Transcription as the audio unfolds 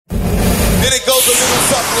it goes a little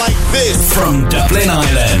something like this. From Dublin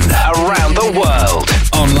Island, around the world,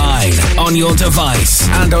 online, on your device,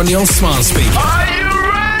 and on your smart speaker. Are you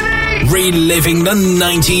ready? Reliving the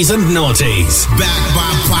 90s and noughties. Backed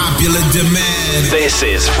by popular demand. This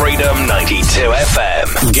is Freedom 92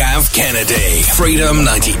 FM. Gav Kennedy, Freedom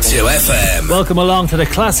 92 FM. Welcome along to the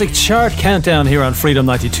Classic Chart Countdown here on Freedom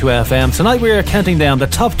 92 FM. Tonight we are counting down the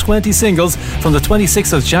top 20 singles from the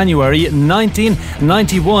 26th of January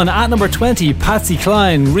 1991. At number 20, Patsy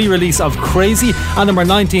Cline, re-release of Crazy. At number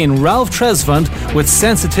 19, Ralph Tresvant with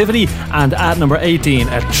Sensitivity. And at number 18,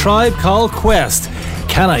 A Tribe Called Quest,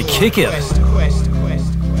 Can I Kick It?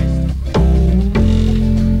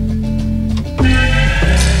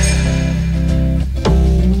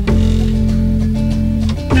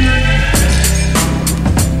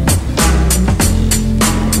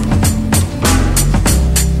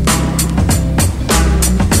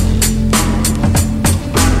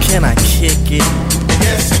 Can I kick it?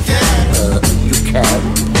 Yes, you can. You can.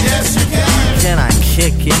 Yes, you can. Can I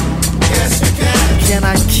kick it? Yes, you can. Can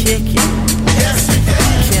I kick it? Yes, you can.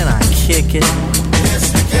 Can I kick it? Yes,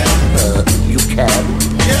 you can. You can.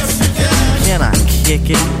 Yes, you can. Can I kick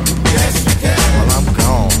it? Yes, you can. Well, I'm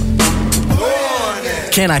gone. Go on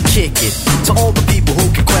then. Can I kick it? To all the people who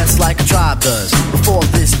can quest like a tribe does. Before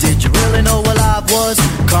this, did you really know what I was?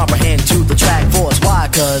 Comprehend to the track force, why?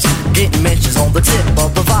 Cause getting mentions on the tip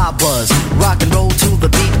of the vibe buzz. Rock and roll to the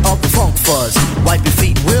beat of the funk fuzz. Wipe your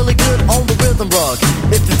feet really good on the rhythm rug.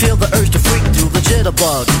 If you feel the urge to freak, do the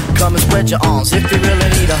jitterbug. Come and spread your arms if you really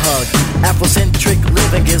need a hug. Afrocentric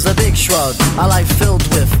living gives a big shrug. A life filled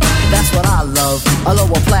with, that's what I love. A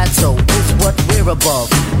lower plateau is what we're above.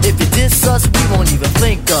 If you diss us, we won't even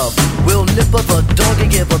think of. We'll nip up a dog and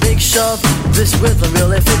give a big shove. This rhythm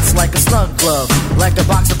really fits like a snug glove. Like a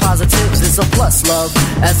box of positives, it's a plus love.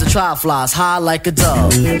 As the tribe flies high like a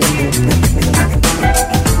dove.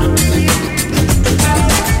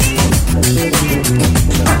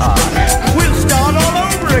 We'll start all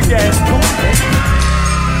over again.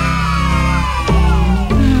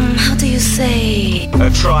 How do you say? A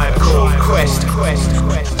Tribe Called Quest.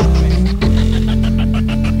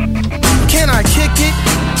 Can I kick it?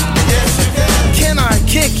 Yes, you can. Can I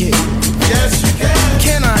kick it? Yes, you can.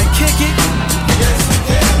 Can I kick it? Yes, you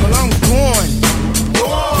can. Well, I'm going. Go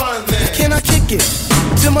on then. Can I kick it?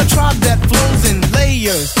 To my tribe that flows in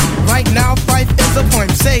layers. Right now, Fife is a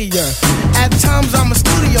point sayer. At times, I'm a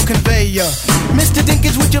studio conveyor. Mr.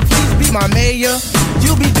 Dinkins, would you please be my mayor?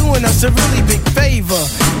 You'll be doing us a really big favor.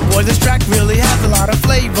 Boy, this track really has a lot of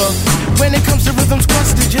flavor. When it comes to rhythms,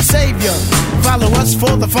 Quest is your savior. Follow us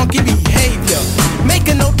for the funky behavior. Make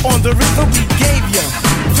a note on the rhythm we gave you.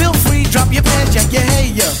 Feel free, drop your pants, check your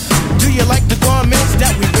hair. Do you like the garments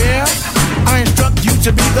that we wear? I instruct you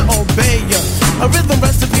to be the obeyer. A rhythm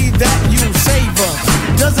recipe that you savor.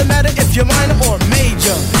 Doesn't matter if you're minor or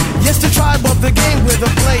major. Yes, the tribe of the game with a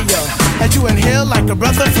player. As you inhale like a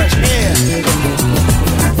breath of fresh air.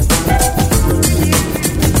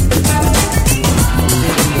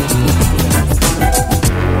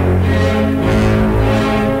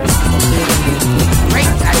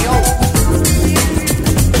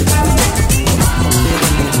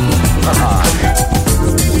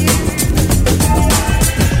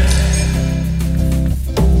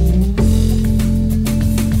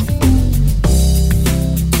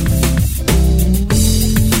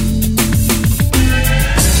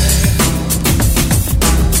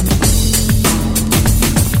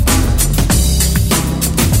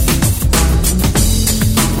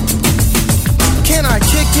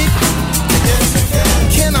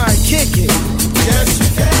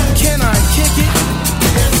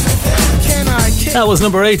 That was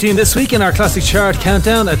number 18 this week in our Classic Chart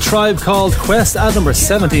Countdown. A Tribe Called Quest. At number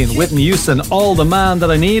 17, Whitney Houston, All the Man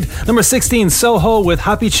That I Need. Number 16, Soho with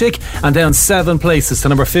Happy Chick. And down 7 places to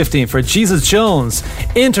number 15 for Jesus Jones,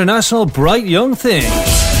 International Bright Young Thing.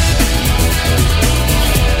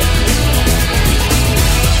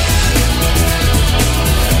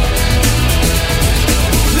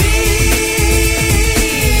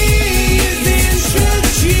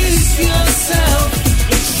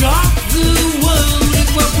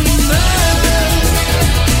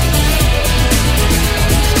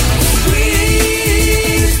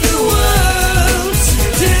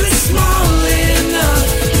 Small enough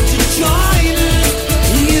to join us,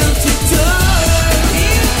 you to die.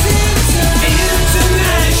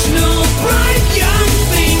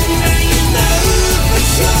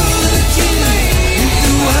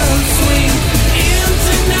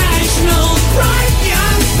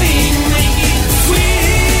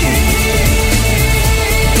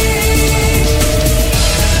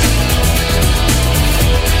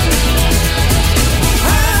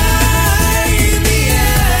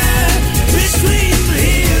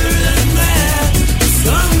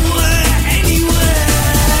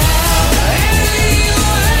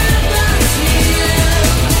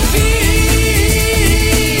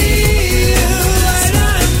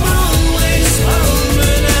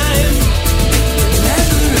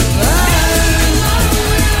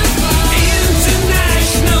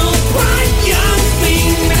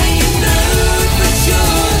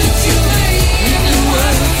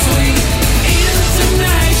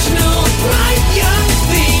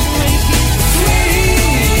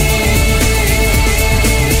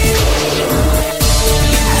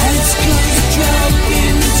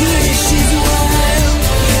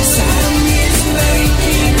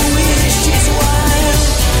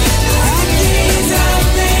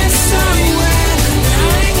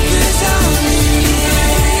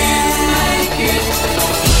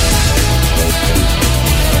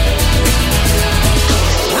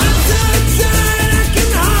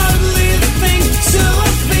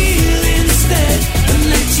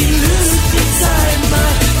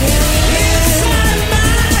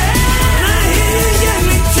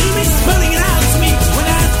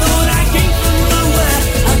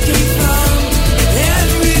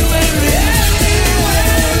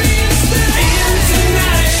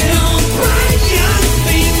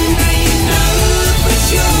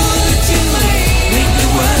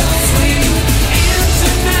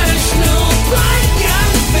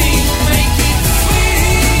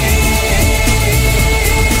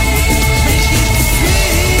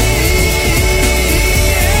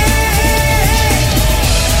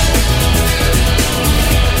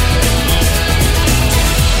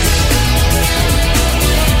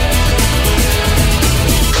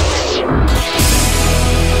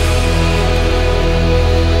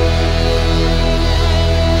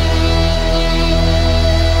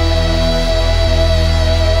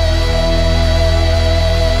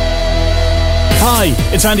 Hi,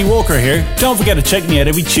 it's Andy Walker here. Don't forget to check me out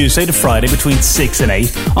every Tuesday to Friday between 6 and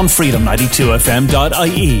 8 on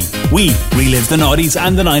freedom92fm.ie. We relive the 90s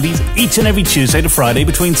and the 90s each and every Tuesday to Friday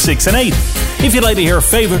between 6 and 8. If you'd like to hear a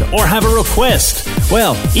favourite or have a request,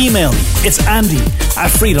 well, email me. It's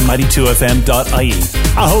andy@freedom92fm.ie.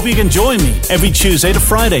 I hope you can join me every Tuesday to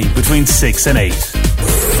Friday between 6 and 8.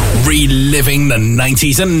 Reliving the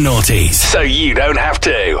 90s and noughties so you don't have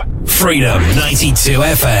to. Freedom 92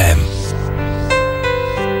 FM.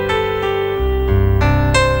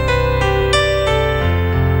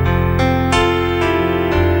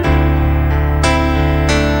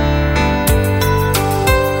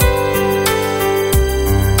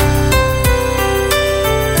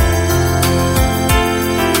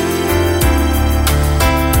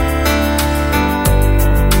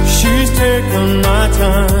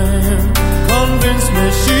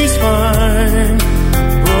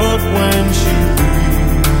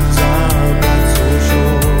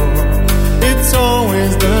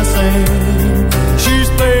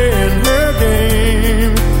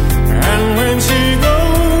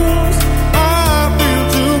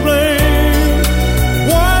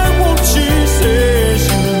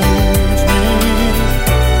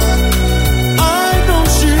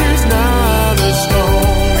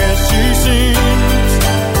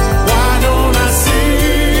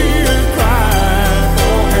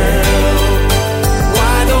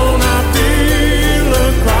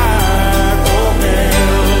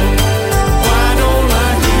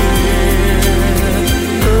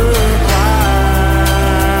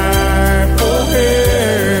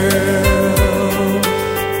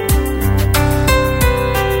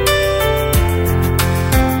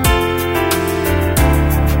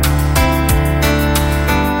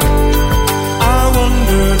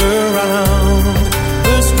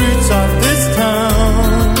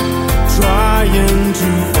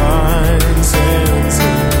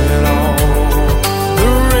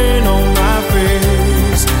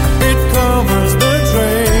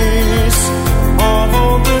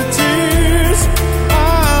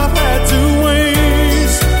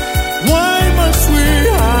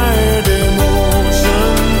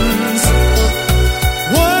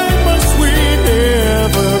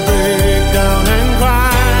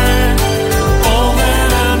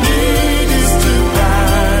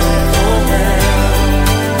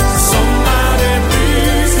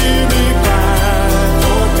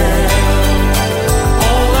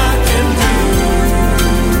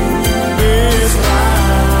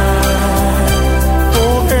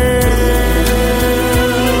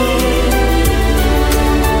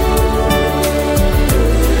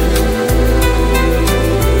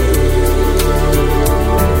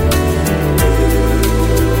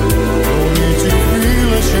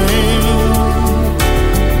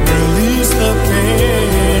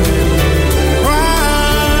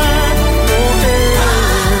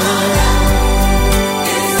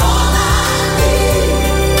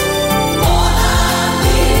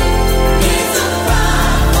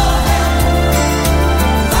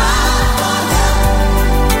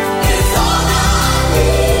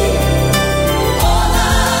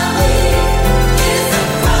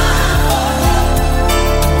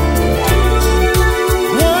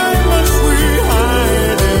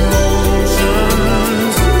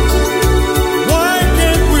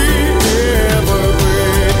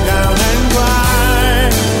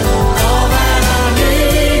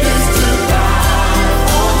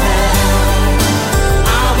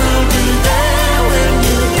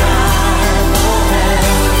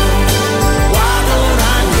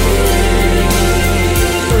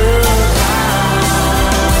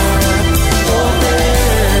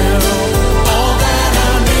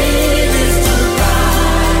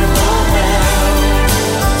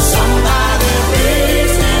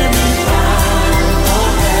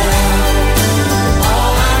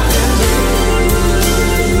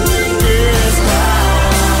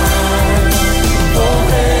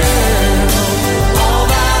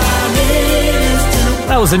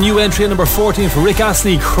 Was a new entry at number 14 for Rick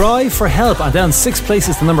Astley, Cry for Help, and down 6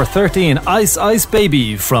 places to number 13, Ice Ice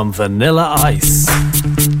Baby from Vanilla Ice.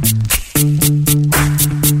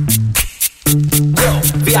 Yo,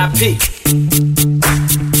 VIP,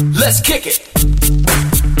 let's kick it.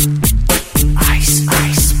 Ice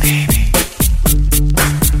Ice Baby,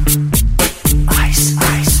 Ice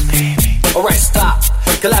Ice Baby. Alright, stop,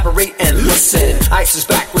 collaborate and listen. Ice is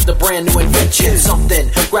back with a brand new invention.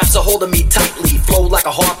 Something grabs a hold of me tightly, flow like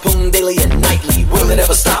a harpoon daily and nightly. Will it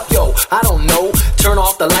ever stop? Yo, I don't know. Turn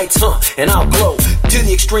off the lights, and I'll glow. To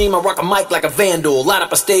the extreme, I rock a mic like a vandal. Light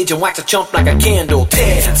up a stage and wax a chump like a candle.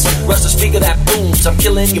 Dance, rush the speaker that booms. tunes. I'm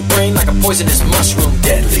killing your brain like a poisonous mushroom,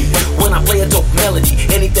 deadly. When I play a dope melody,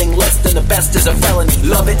 anything less than the best is a felony.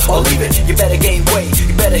 Love it or leave it, you better gain weight.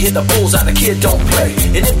 You better hit the bullseye, the kid don't play.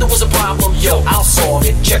 And if there was a problem, yo, I'll solve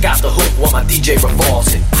it. Check out the hook while my DJ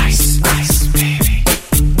revolves it. Ice, ice, baby.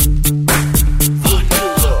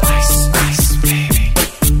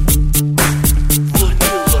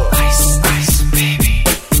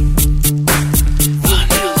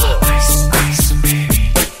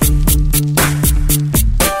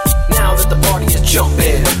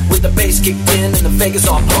 Kicked in and the Vegas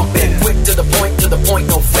all pumping. Quick to the point,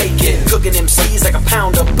 no faking. Cooking MCs like a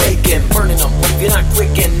pound of bacon. Burning them, if you're not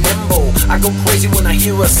quick and nimble. I go crazy when I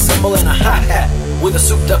hear a cymbal and a hi-hat with a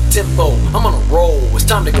souped up tempo. I'm on a roll, it's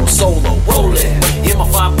time to go solo. Rolling, in my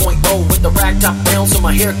 5.0 with the rag top down so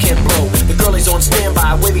my hair can't blow. The girlie's on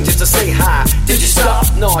standby, waiting just to say hi. Did you stop?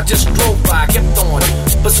 No, I just drove by, kept on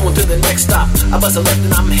pursuing to the next stop. I bust a left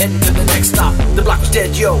and I'm heading to the next stop. The block was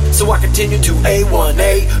dead, yo, so I continued to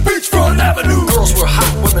A1A Beachfront Avenue. Girls were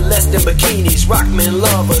hot, women less than bikinis. Rockmen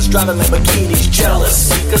lovers, driving Lamborghinis.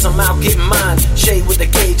 Jealous, cause I'm out getting mine. Shade with the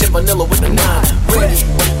gauge and vanilla with the 9. Ready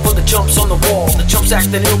for the jumps on the wall. The jumps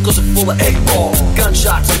acting ill cause it's full of 8 ball.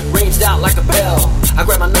 Gunshots ranged out like a bell. I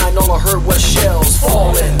grabbed my 9, all I heard was shells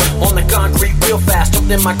falling on the concrete real fast.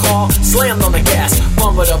 Jumped in my car, slammed on the gas.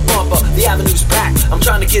 Bumper to bumper, the avenue's packed. I'm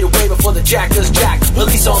trying to get away before the jackers jack.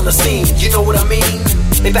 Police on the scene, you know what I mean?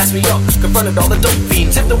 They passed me up, confronted all the dope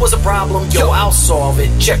fiends. If there was a problem, yo, I'll solve it.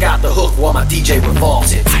 Check out the hook while my DJ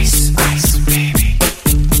revolves it. Ice, ice, baby.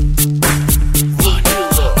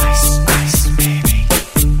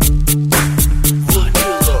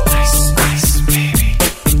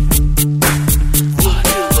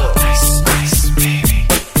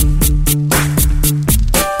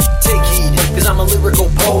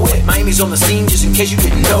 On the scene, just in case you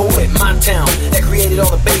didn't know it. My town, that created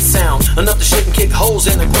all the bass sound, enough to shake and kick holes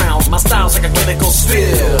in the ground. My style's like a chemical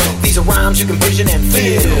spill. These are rhymes you can vision and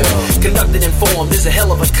feel. Conducted and formed is a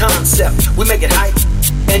hell of a concept. We make it hype,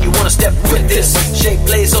 and you wanna step with this. Shape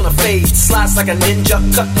plays on a fade, slice like a ninja,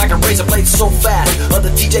 cut like a razor blade so fast.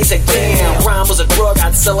 Other DJs say, damn, rhyme was a drug,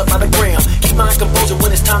 I'd sell it by the gram. Keep my composure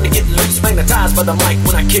when it's time to get loose. Magnetized by the mic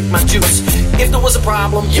when I kick my juice. If there was a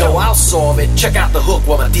problem, yo, I'll solve it. Check out the hook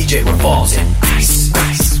while my DJ revolves it. Ice,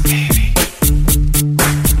 ice, baby.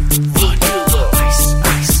 Vanilla. Ice,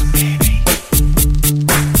 ice, baby.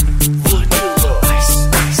 Vanilla. Ice,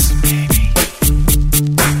 ice, baby.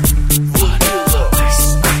 Vanilla. Ice,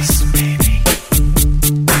 ice, baby.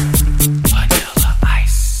 Vanilla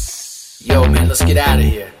ice. Yo, man, let's get out of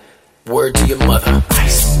here. Word to your mother.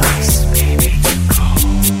 Ice, ice, baby.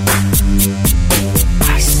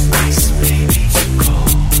 Ice, ice, baby.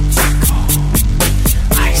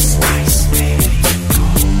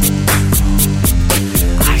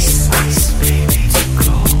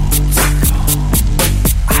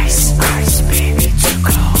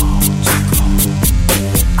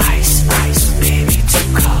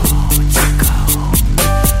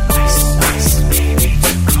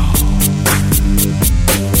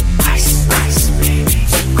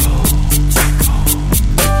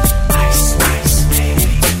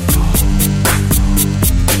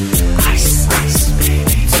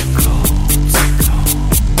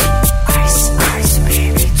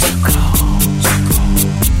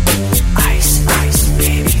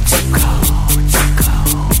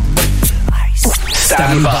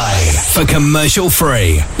 Stand by for commercial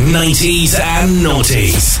free 90s and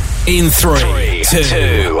noughties. In 3,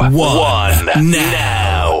 2, 1,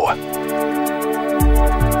 now.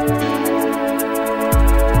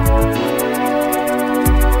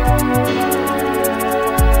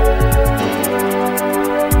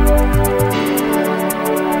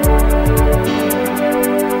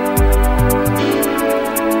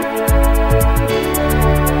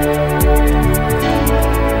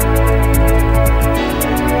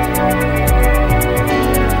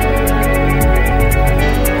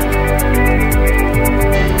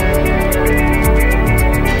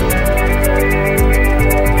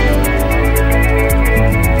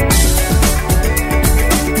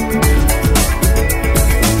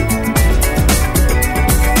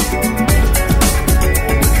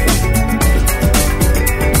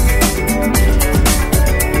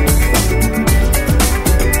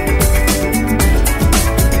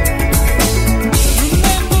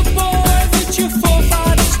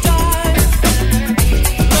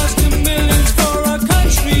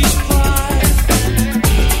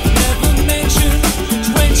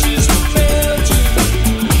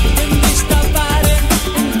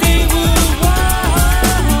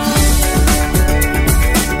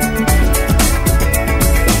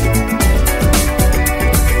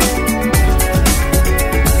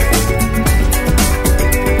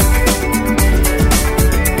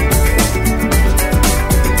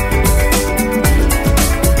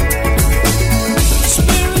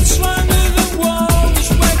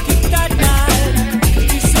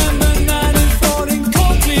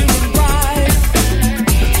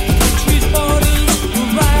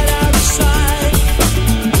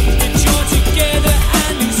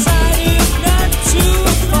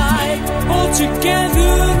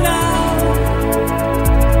 together now.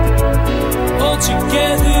 All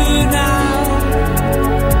together now.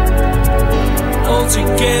 All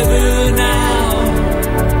together now.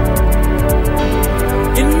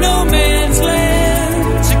 In no man's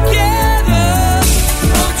land. Together.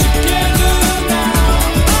 All together now.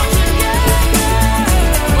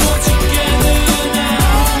 All together now.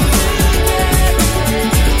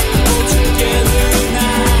 All together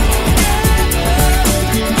now.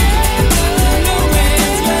 No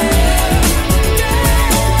man's land.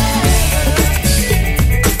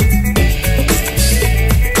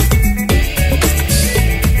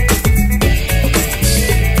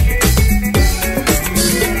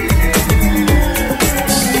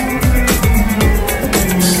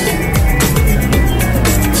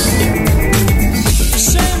 The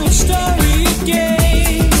same old story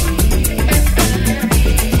again.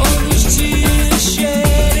 All those tears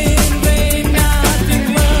shed in vain. Nothing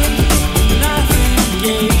won, nothing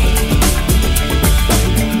gained.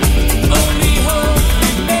 Only hope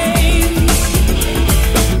remains.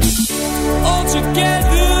 All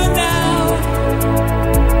together now.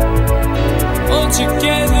 All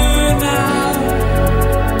together now.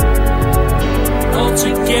 All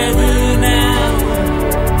together now.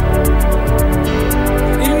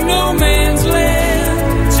 In no man's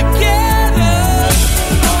land. Together.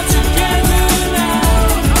 All together now.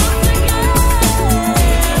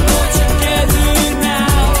 All together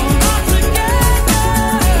now.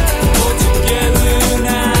 All together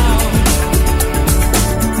now.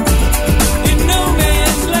 In no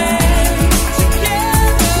man's land.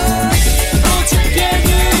 Together. All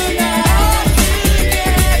together now.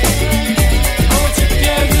 All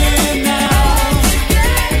together now.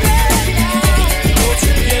 All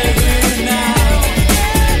together now.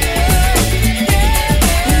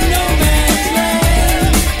 In no man's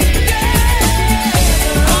land.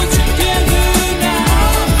 All together now.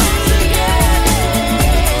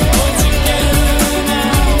 All together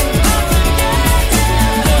now.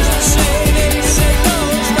 Those that say they said no,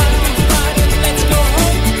 stop the fighting. Let's go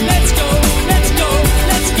home. Let's go. Let's go.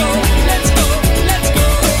 Let's go. Let's go. Let's go.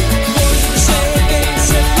 Those that say they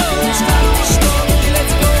said no, stop the story.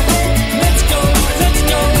 Let's go home. Let's go. Let's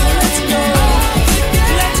go. Let's go.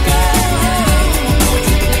 Let's go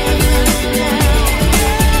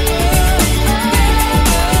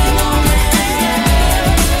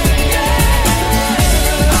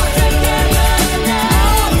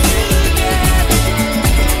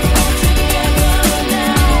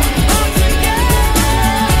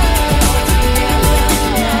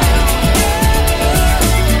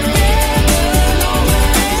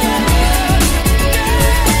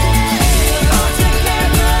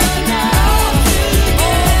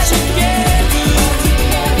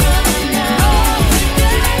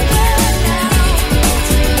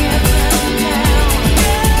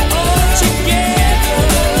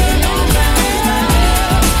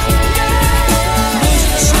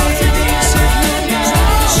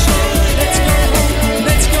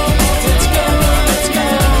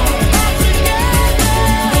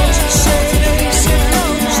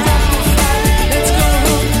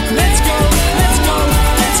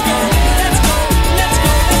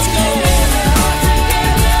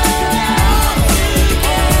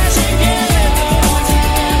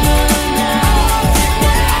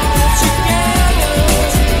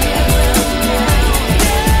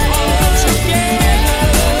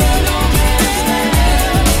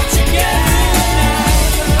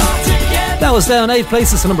That was down 8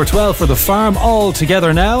 places to number 12 for The Farm, All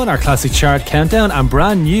Together Now in our classic chart countdown, and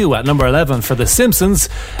brand new at number 11 for The Simpsons,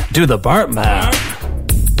 Do the Bartman. I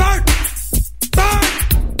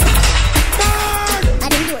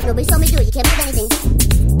didn't do it. Nobody saw me do it. You can't prove anything.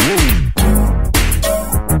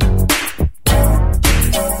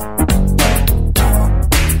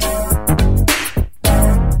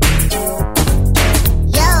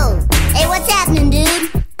 Yo, hey, what's happening,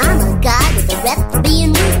 dude? I'm a guy with a rep for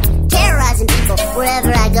being rude, terrorizing people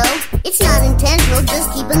wherever I go. It's not intentional,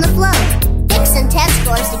 just keeping the flow. Fixing test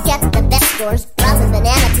scores to get the best scores, dropping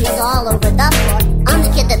banana peels all over the floor. I'm the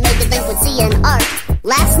kid that made delinquency and art.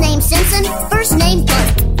 Last name Simpson, first name Bart.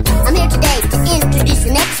 I'm here today to introduce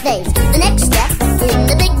the next phase, the next step in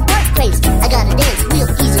the big Bart craze. I got a dance real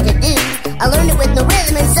easy to do. I learned it with the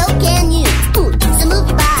rhythm and so can you. Ooh, so move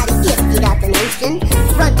your body if you got the notion.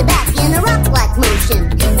 Front to back in a rock-like motion.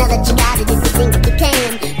 Now that you got it, if you think you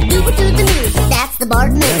can, do it to the music, that's the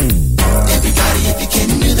Bartman. Everybody, if you can,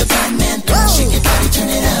 do the Bartman. Shake your body, turn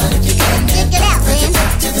it out if you can. Check it out, man.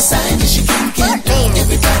 To the side, yes you can.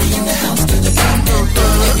 Everybody in the house, do the Bartman.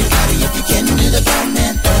 Everybody, if you can, do the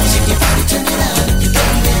Bartman. Shake your body, turn it out if you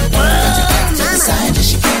can. To the side, yes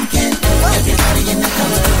you can. Everybody in the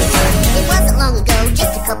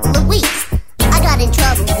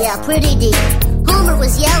pretty deep. Homer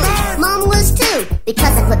was yelling, Mom was too,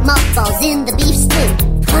 because I put mothballs in the beef stew.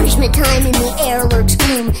 Punishment time in the air lurks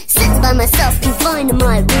gloom, sitting by myself confined to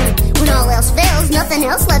my room. When all else fails, nothing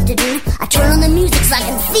else left to do, I turn on the music so I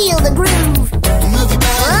can feel the groove.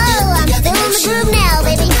 Whoa, I'm feeling the groove now,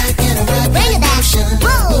 baby. Bring it back.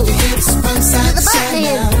 Whoa, to the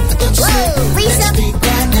Bartman. Whoa, Lisa.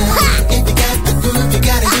 Ha!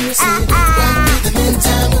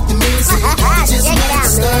 Check it out,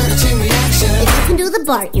 man. If you can do the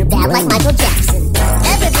Bart, you're bad like Michael Jackson.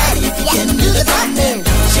 Everybody, you can do the Bartman.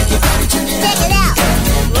 Check it out.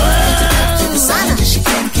 Whoa, mama.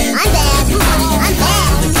 I'm bad. I'm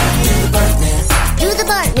bad. Do the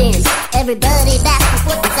Bartman. Everybody back and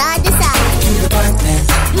forth from side to side.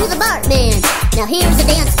 Do the Bartman. Now here's a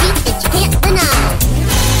dance beat that you can't deny.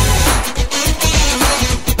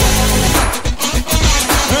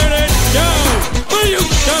 Turn it down! Will you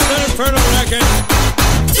stop that infernal racket?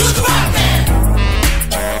 Do the Bartman!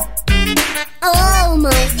 Oh, my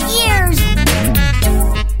ears!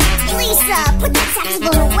 Lisa, put that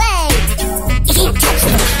saxophone away! You can't touch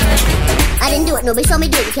it! I didn't do it. Nobody saw me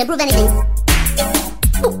do it. You can't prove anything.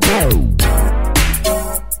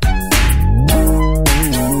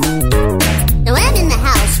 Now I'm in the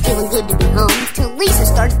house, feeling good to be home, till Lisa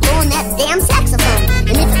starts blowing that damn saxophone.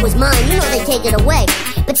 And if it was mine, you know they'd take it away.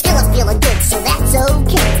 But still I'm feeling good, so that's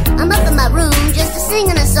okay. I'm up in my room just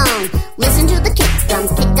singing a song. Listen to the kick drum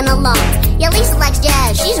kicking along. Yeah, Lisa likes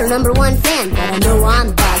jazz, she's her #1 fan. But I know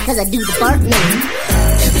I'm bad, cause I do the Bartman.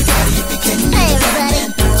 Hey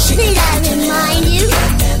everybody, need I remind you?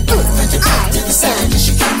 Ooh, I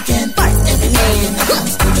am Bartman.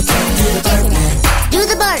 Do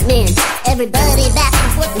the Bartman. Everybody back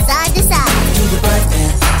and forth from side to side.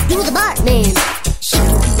 Do the Bartman.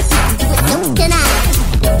 Don't deny.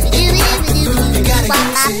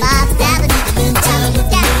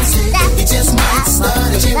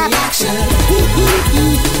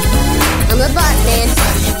 I'm the Bartman.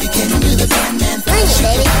 Bring it,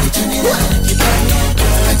 baby.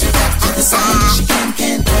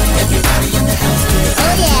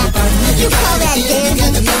 Oh yeah, you call that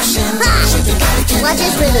dancing? Ha! Watch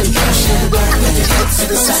this rhythm.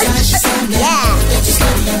 Yeah.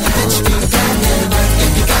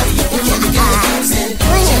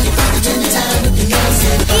 Bring it.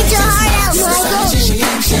 Eat your heart out, Michael.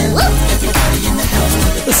 Woo!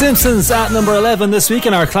 The Simpsons at number 11 this week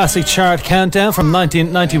in our classic chart countdown from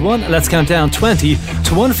 1991. Let's count down 20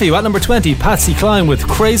 to 1 for you. At number 20, Patsy Cline with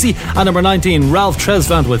Crazy. At number 19, Ralph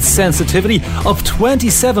Tresvant with Sensitivity. Up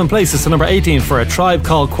 27 places to number 18 for A Tribe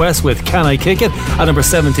Called Quest with Can I Kick It. At number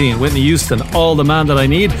 17, Whitney Houston, All the Man That I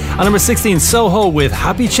Need. At number 16, Soho with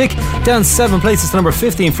Happy Chick. Down 7 places to number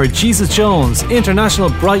 15 for Jesus Jones, International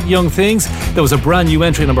Bright Young Things. There was a brand new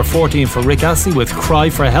entry at number 14 for Rick Astley with Cry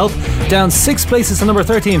for Help. Down 6 places to number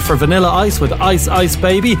 13 for Vanilla Ice with Ice Ice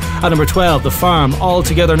Baby. At number 12, The Farm, All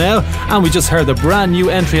Together Now. And we just heard the brand new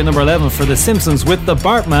entry at number 11 for The Simpsons with The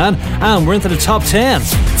Bartman. And we're into the top 10.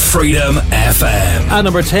 Freedom FM. At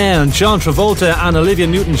number 10, John Travolta and Olivia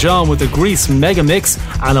Newton-John with the Grease Mega Mix.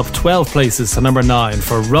 And up 12 places to number 9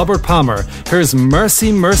 for Robert Palmer. Here's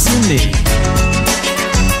Mercy, Mercy Me.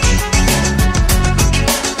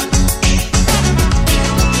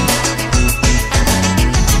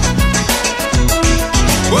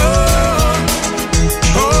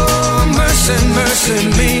 Mercy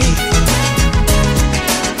me.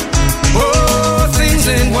 Oh, things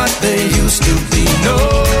ain't what they used to be. No,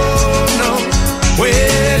 no.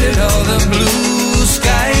 Where did all the blue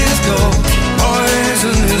skies go?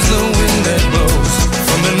 Poison is the wind that blows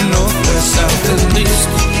from the north, west, south, and east.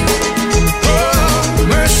 Oh,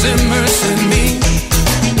 mercy, mercy me.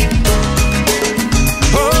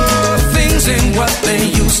 Oh, things ain't what they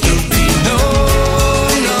used to be. No,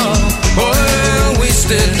 no. Oil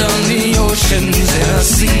wasted on the oceans and our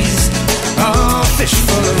seas, oh, fish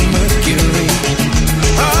full of mercury.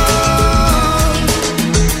 Oh,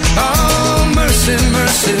 oh, mercy,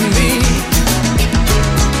 mercy me.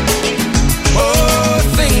 Oh,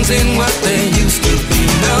 things ain't what they used to be.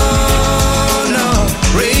 No, no,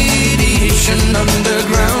 radiation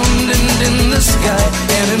underground and in the sky.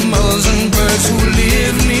 Animals and birds who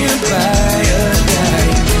live nearby are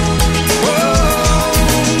dying. Oh,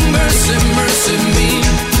 mercy, mercy me.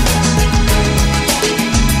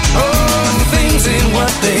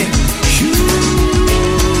 What they used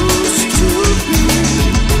to be.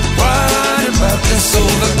 What about this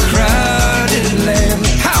overcrowded land?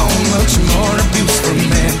 How much more abuse from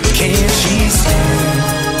man can she stand?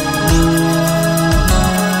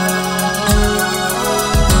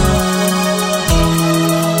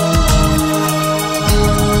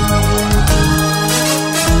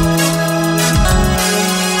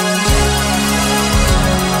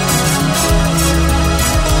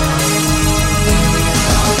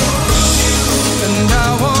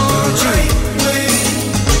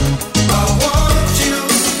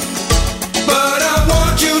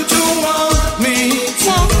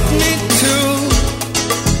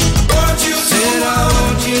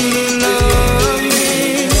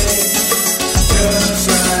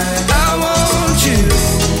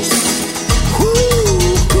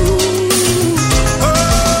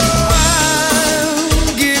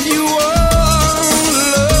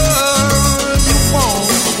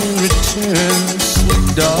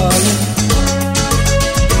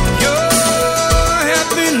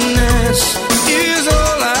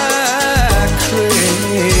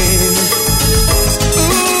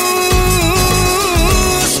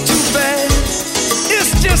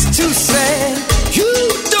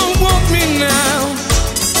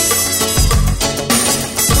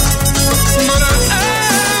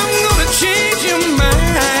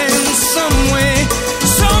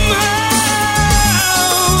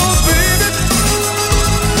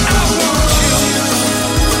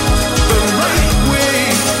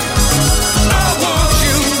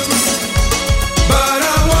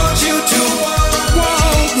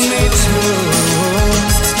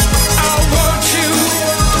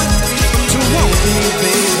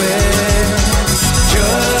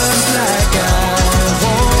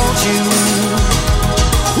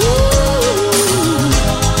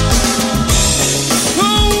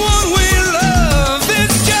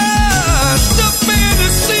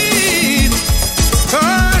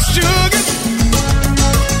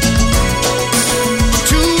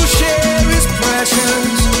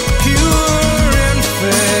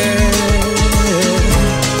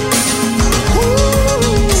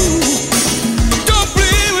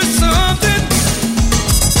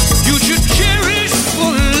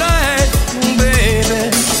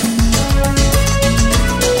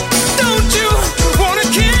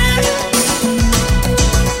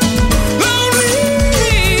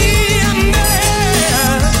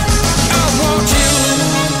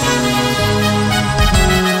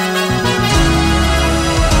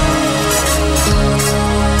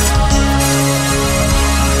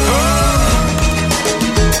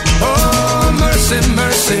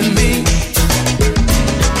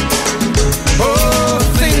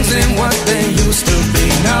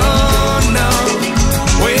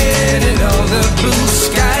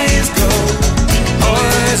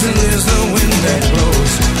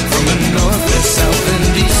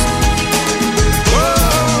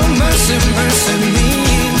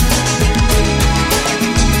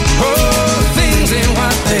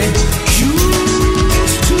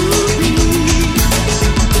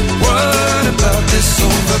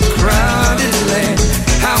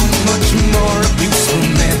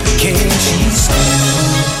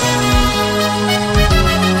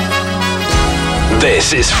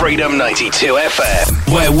 This is Freedom 92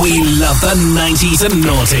 FM, where we love the 90s and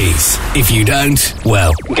noughties. If you don't,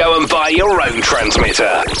 well, go and buy your own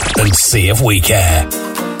transmitter and see if we care.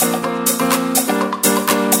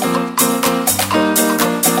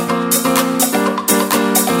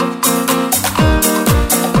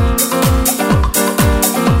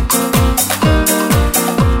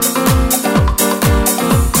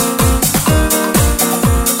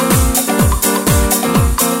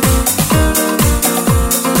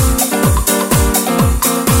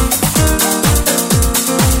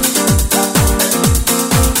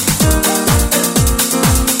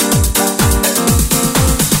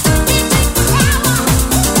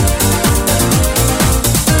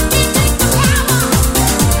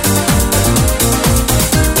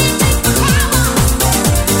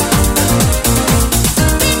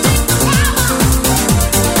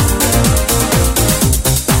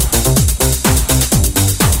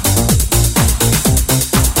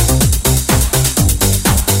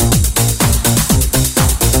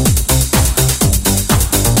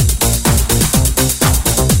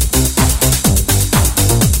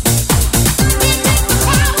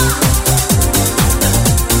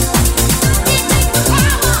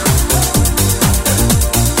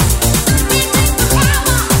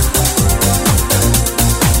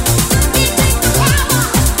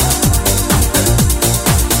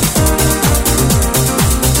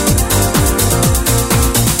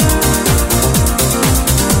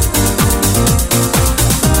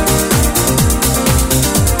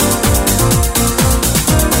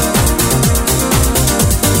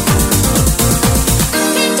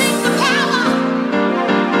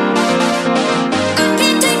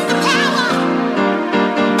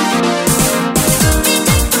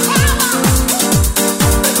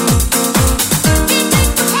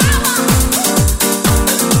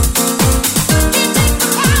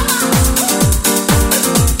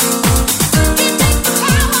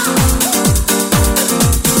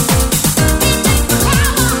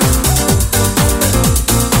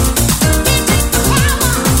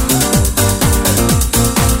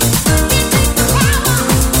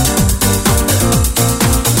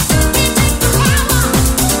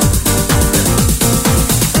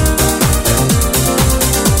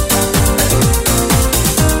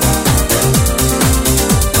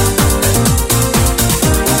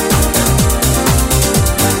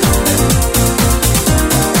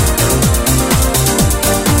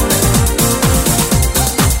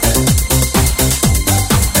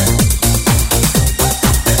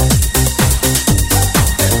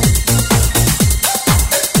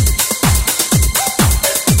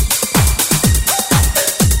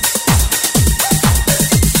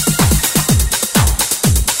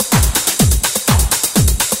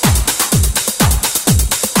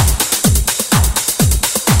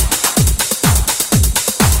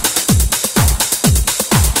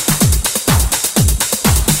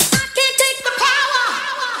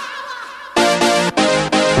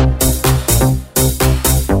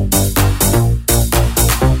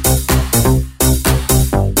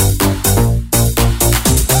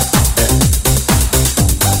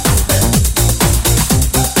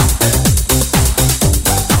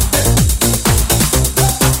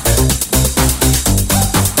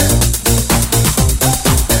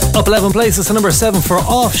 Up 11 places to number 7 for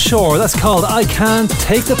Offshore. That's called I Can't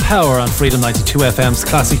Take the Power on Freedom 92 FM's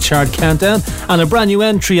Classic Chart Countdown. And a brand new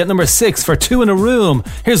entry at number 6 for Two in a Room.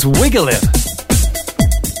 Here's Wiggle It.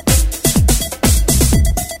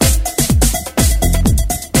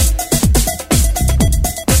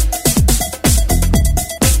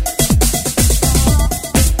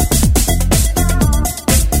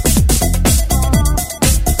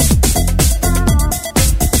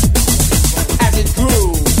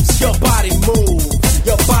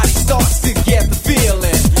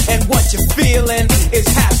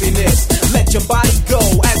 Your body go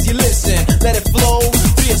as you listen, let it flow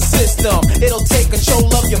through your system.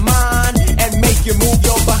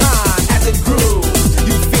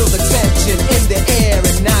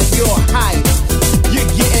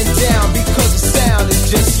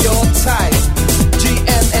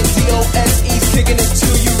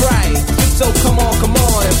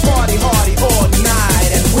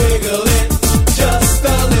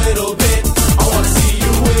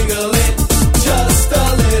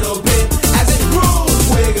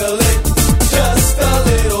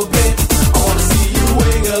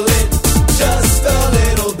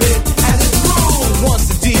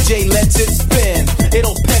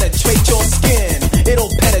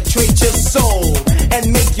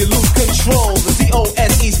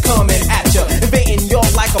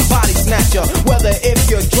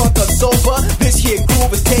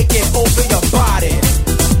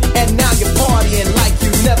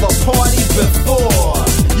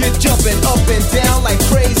 up and down like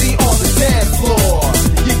crazy on the dance floor.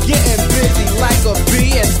 You're getting busy like a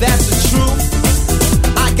bee, and that's the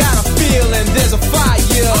truth. I got a feeling there's a fire.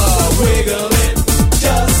 Wiggle it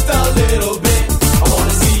just a little bit. I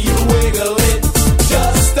wanna see you wiggle it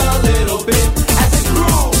just a little bit. As it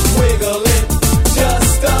grooves, wiggle it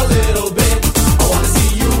just a little bit. I wanna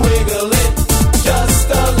see you wiggle it just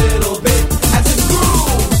a little bit. As it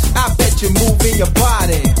grooves, I bet you're moving your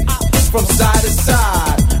body from side to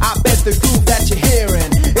side. I bet the groove that you're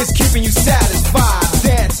hearing is keeping you satisfied.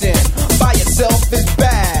 Dancing by yourself is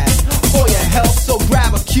bad for your health, so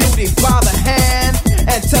grab a cutie by the hand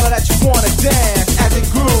and tell her that you wanna dance. As it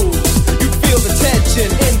grooves, you feel the tension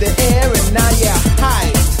in the air, and now you're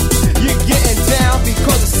hyped. You're getting down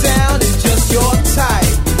because the sound is just your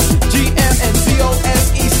type. GM and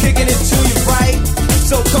DOSE's kicking it to you right.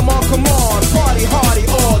 So come on, party hardy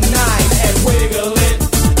all night and Wiggle it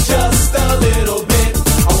just a little bit.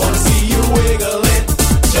 I wanna see you wiggle it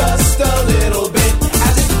just a little bit.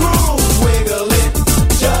 As it grooves, wiggle it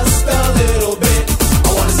just a little bit. I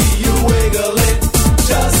wanna see you wiggle it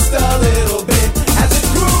just a little bit. As it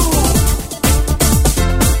grooves,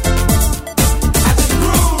 as it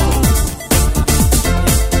grooves,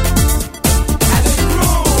 as it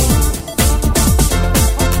grooves,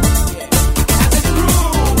 as it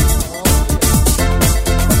grooves.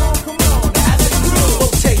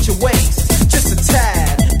 rotate your waist just a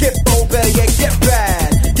tad. Get bold, better yet, get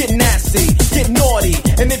bad. Get nasty, get naughty,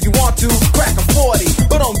 and if you want to, crack a 40.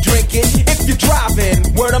 But don't drink it if you're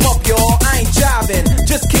driving. Word 'em up, y'all, I ain't jiving.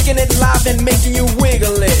 Just kicking it live and making you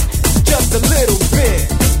wiggle it just a little bit.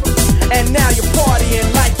 And now you're partying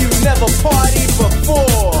like you never partied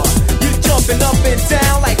before. You're jumping up and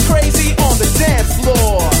down like crazy on the dance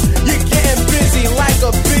floor. You're getting busy like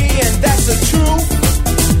a bee, and that's the truth.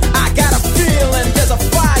 I got a feeling there's a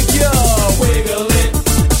fire. Wiggle it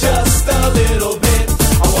just a little bit.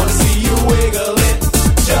 I wanna see you wiggle it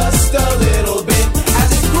just a little bit. As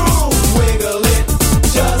it grooves, wiggle it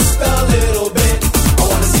just a little bit. I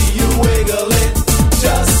wanna see you wiggle it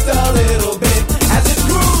just a little bit. As it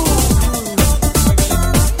grooves.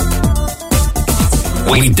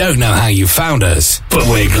 We don't know how you found us, but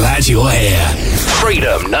we're glad you're here.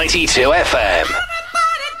 Freedom 92 FM.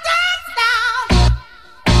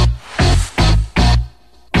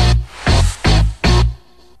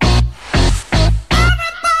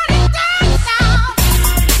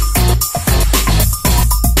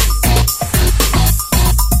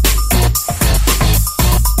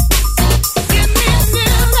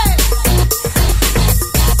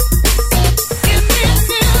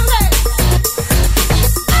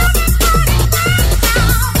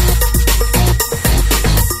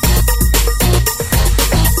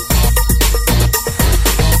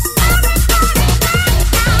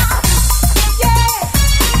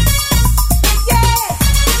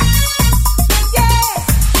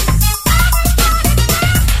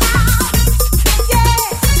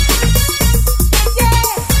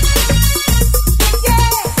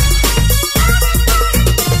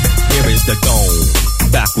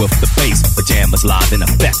 Live in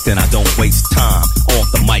effect, and I don't waste time. On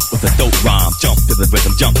the mic with a dope rhyme. Jump to the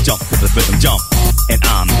rhythm, jump to the rhythm, jump. And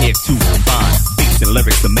I'm here to combine beats and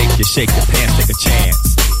lyrics to make you shake your pants, take a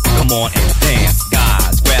chance. Come on and dance,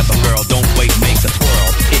 guys. Grab a girl, don't wait, make a twirl.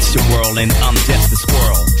 It's your world, and I'm just a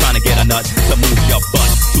squirrel. Trying to get a nut to move your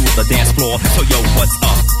butt to the dance floor. So yo, what's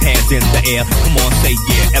up? Hands in the air. Come on, say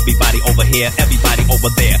yeah. Everybody over here, everybody over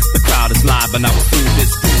there. The crowd is live, and I will do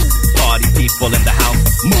this too. Party people in the house,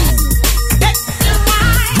 move.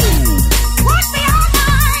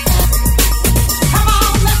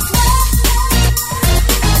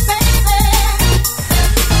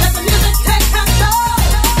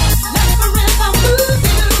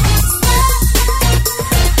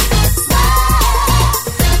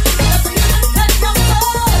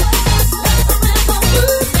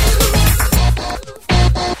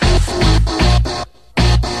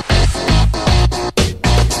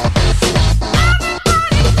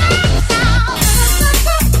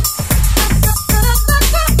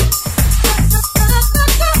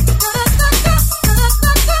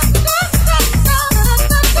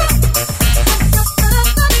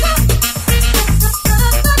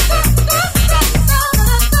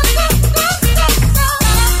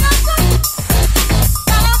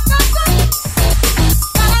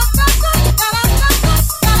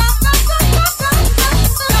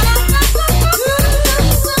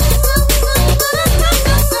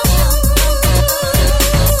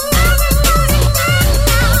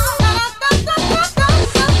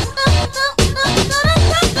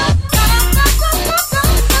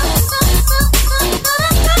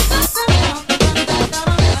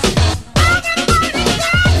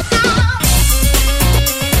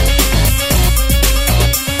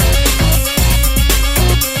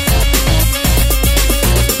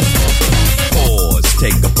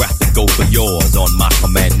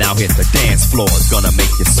 hit the dance floor. It's gonna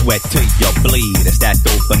make you sweat till you bleed. It's that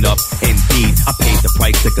open up indeed. I paid the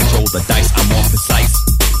price to control the dice. I'm more precise.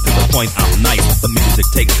 To the point, I'm nice. The music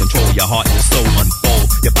takes control. Your heart and soul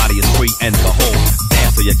unfold. Your body is free and behold.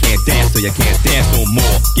 Dance till you can't dance till you can't dance no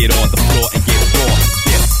more. Get on the floor and get raw.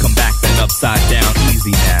 Dip, come back then upside down.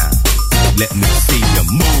 Easy now. Let me see you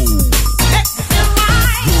move.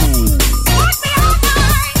 Move.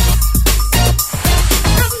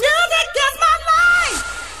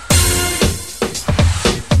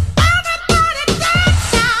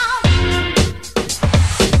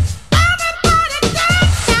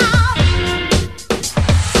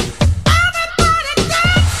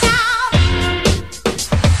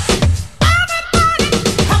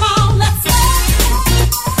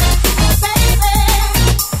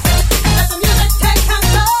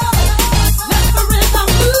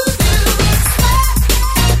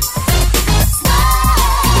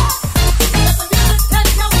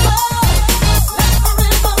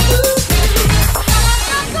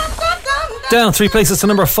 Down 3 places to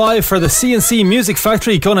number 5 for the CNC Music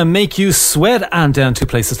Factory, Gonna Make You Sweat. And down 2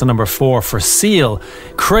 places to number 4 for Seal,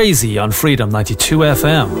 Crazy on Freedom 92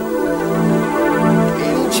 FM.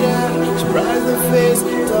 Any child, surprise the face,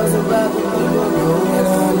 talks about the people going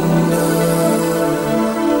under.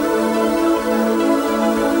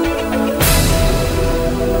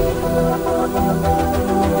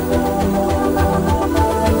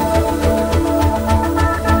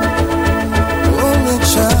 Only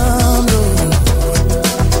child.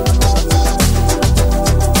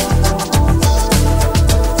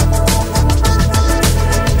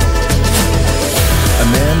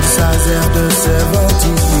 After 70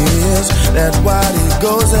 years, that's what he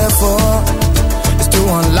goes there for, is to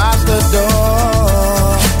unlock the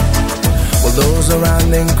door. Well, those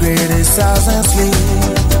around him criticize and sleep.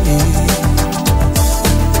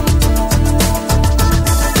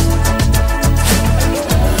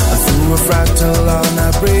 Through a fractal on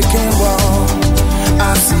a breaking wall, I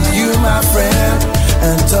see you, my friend,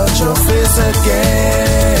 and touch your face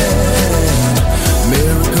again.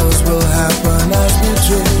 Miracles will happen as we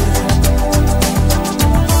dream.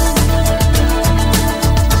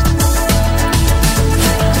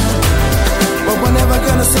 We're never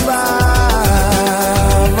gonna survive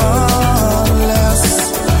unless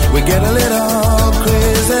we get a little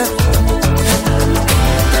crazy.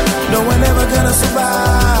 No, we're never gonna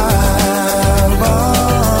survive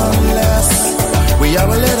unless we are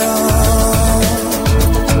a little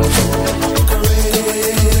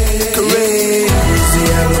crazy.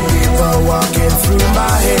 Hello, people.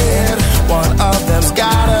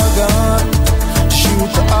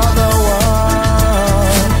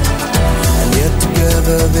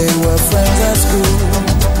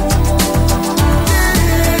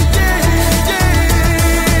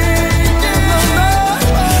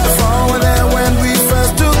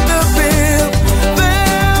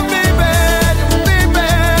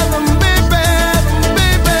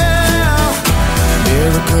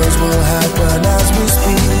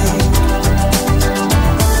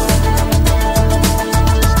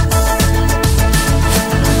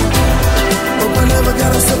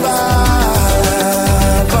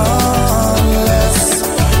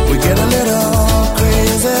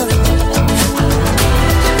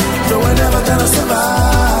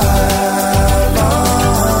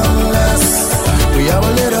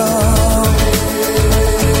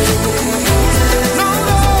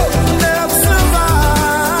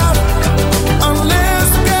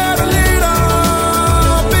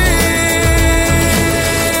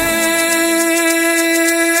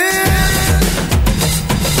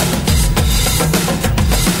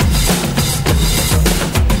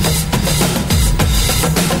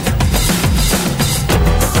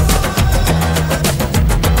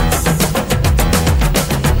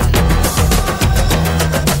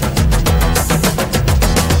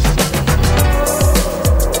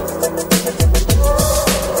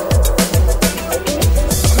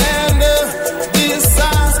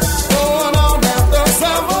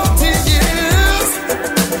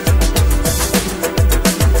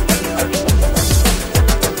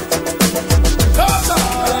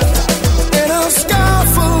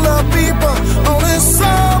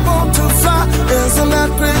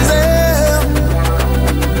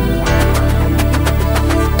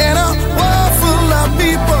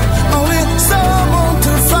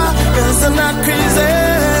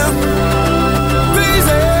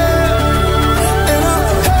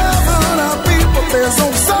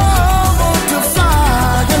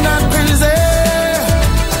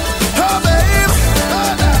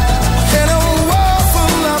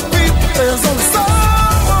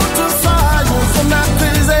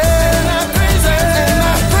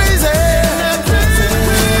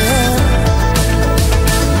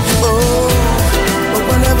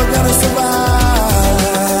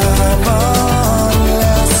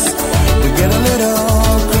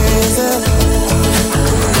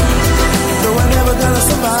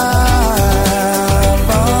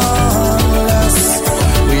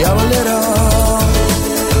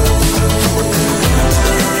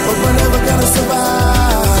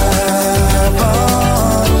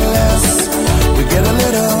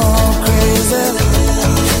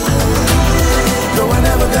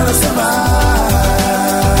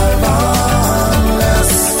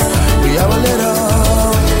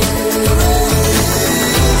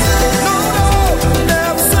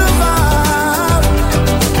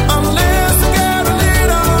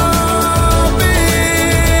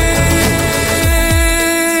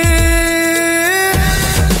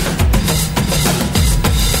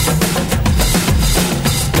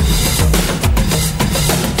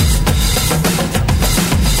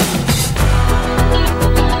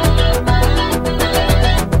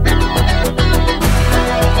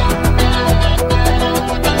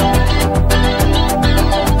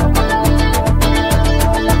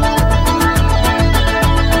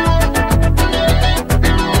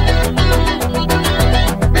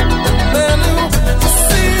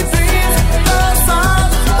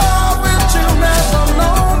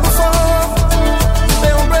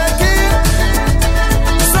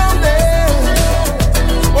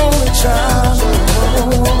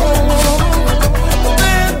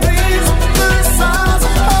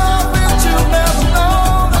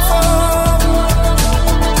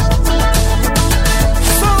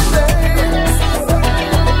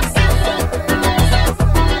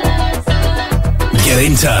 Get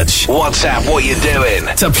in touch. WhatsApp what you're doing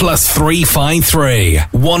to +353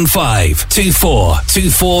 1524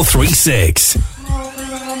 2436.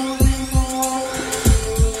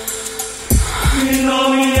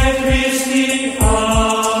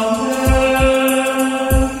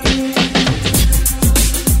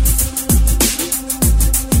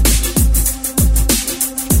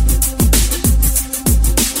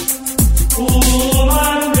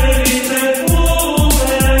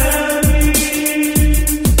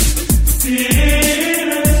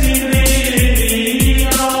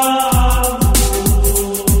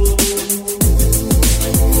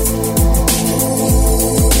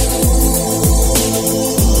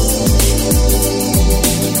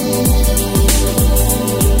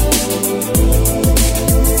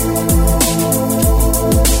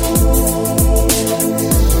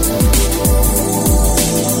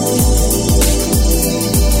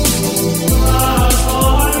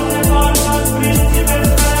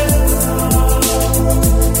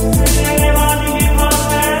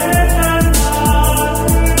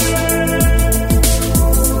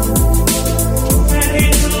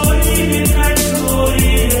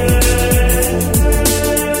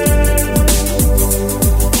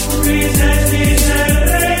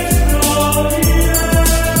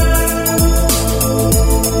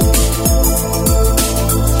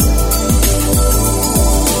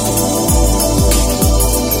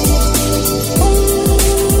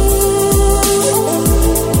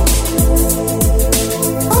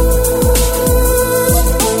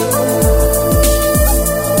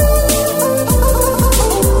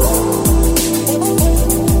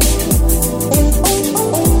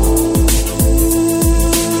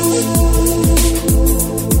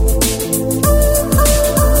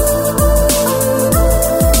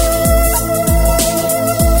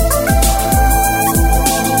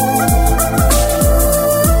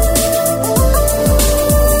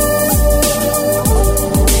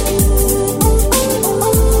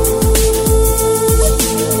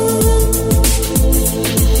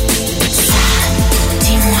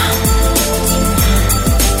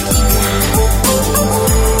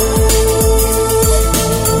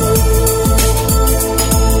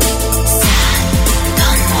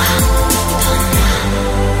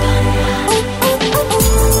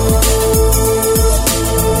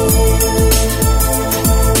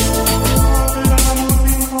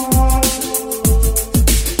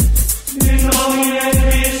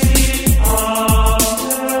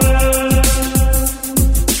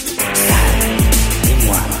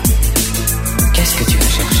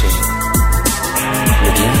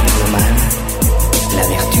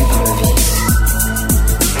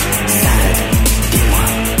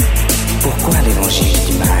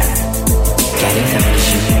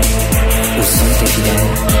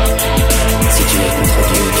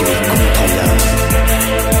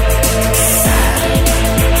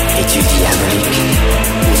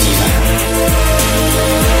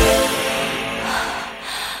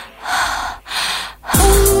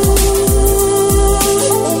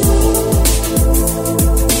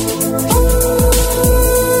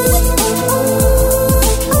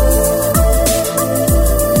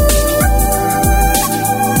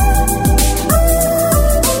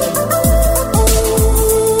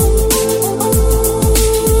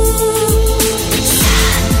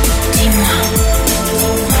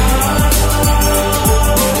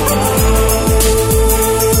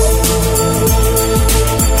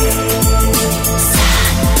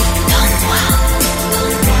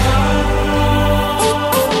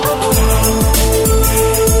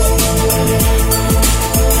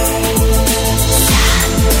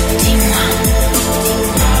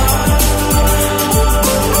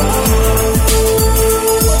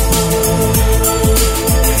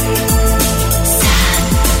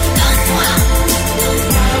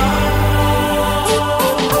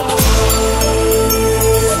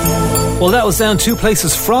 Well, that was down 2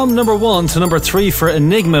 places from number 1 to number 3 for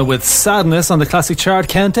Enigma with Sadness on the Classic Chart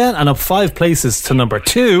Countdown, and up 5 places to number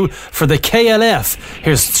 2 for the KLF.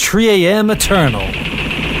 Here's 3 AM Eternal.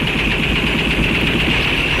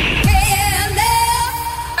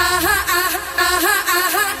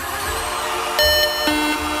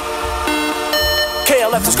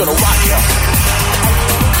 KLF is gonna rock you.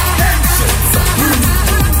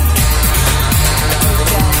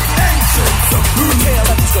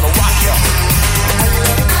 KLF is gonna rock you.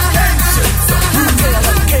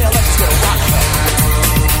 KLF is gonna rock you. KLF is gonna rock you.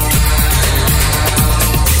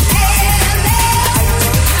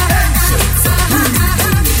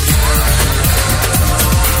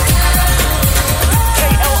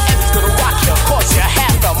 Cause you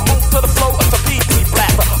have to move to the flow of the beat we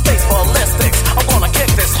blast. Face ballistics, I'm gonna kick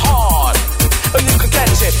this hard. And you can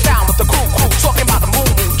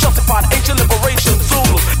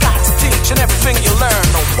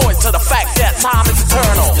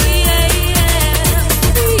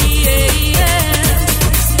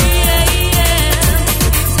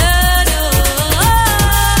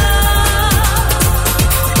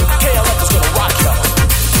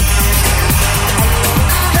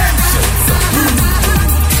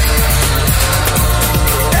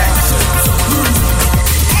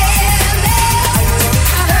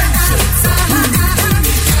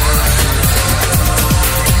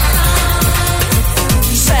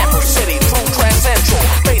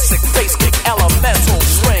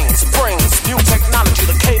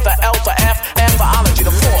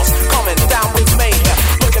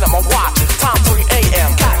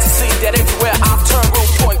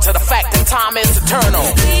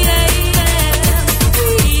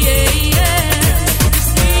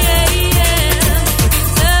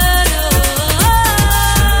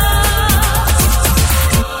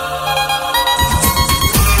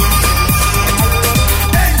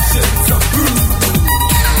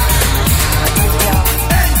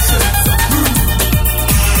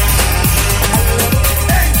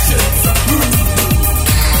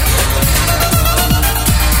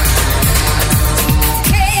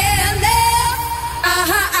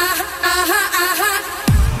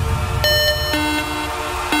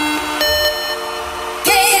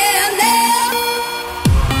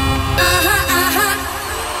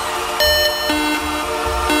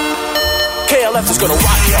KLF is gonna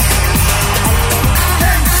rock you.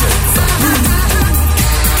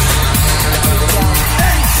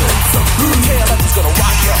 KLF is gonna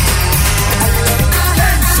rock you.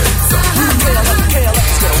 KLF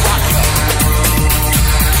is gonna rock you.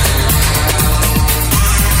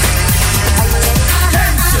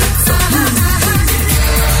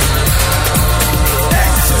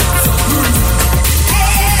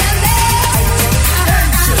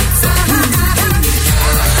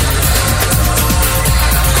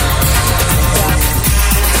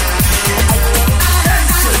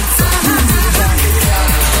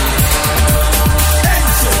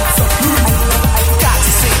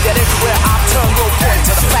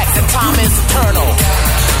 Time is eternal.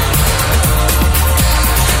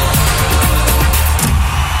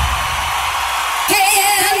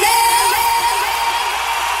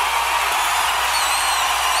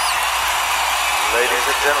 Ladies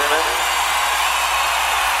and gentlemen,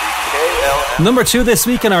 the KLF. Number 2 this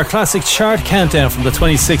week in our classic chart countdown from the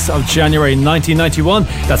 26th of January 1991.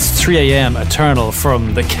 That's 3 a.m. Eternal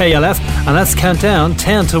from the KLF. And let's count down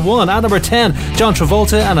 10 to 1. At number 10, John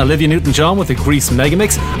Travolta and Olivia Newton-John with the Grease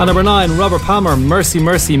Megamix. At number 9, Robert Palmer, Mercy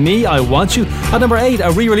Mercy Me, I Want You. At number 8,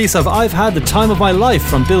 a re-release of I've Had the Time of My Life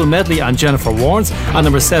from Bill Medley and Jennifer Warnes. At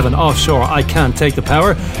number 7, Offshore, I Can't Take the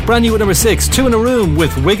Power. Brand new at number 6, Two in a Room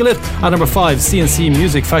with Wiggle It. At number 5, CNC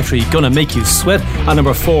Music Factory, Gonna Make You Sweat. At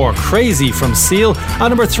number 4, Crazy from Seal. At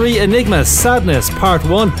number 3, Enigma, Sadness Part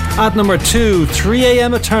 1. At number 2, 3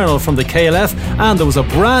 a.m. Eternal from the KLF. And there was a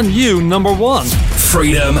brand new number 1.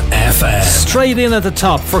 Freedom FM. Straight in at the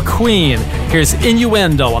top for Queen. Here's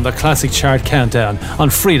Innuendo on the classic chart countdown on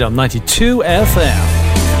Freedom 92 FM.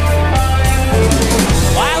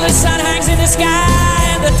 While the sun hangs in the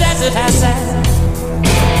sky and the desert has sand,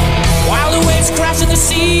 while the waves crash in the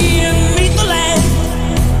sea and meet the land,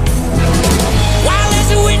 while there's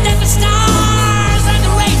the wind and the stars and the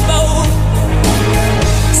rainbow,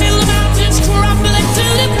 till the mountains crumble into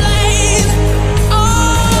the plain.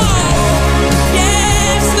 Oh,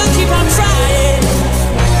 yes, we'll keep on trying.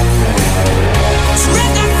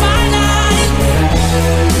 Tread that fine line.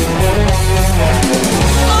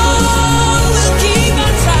 Oh, we'll keep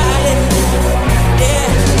on trying. Yeah.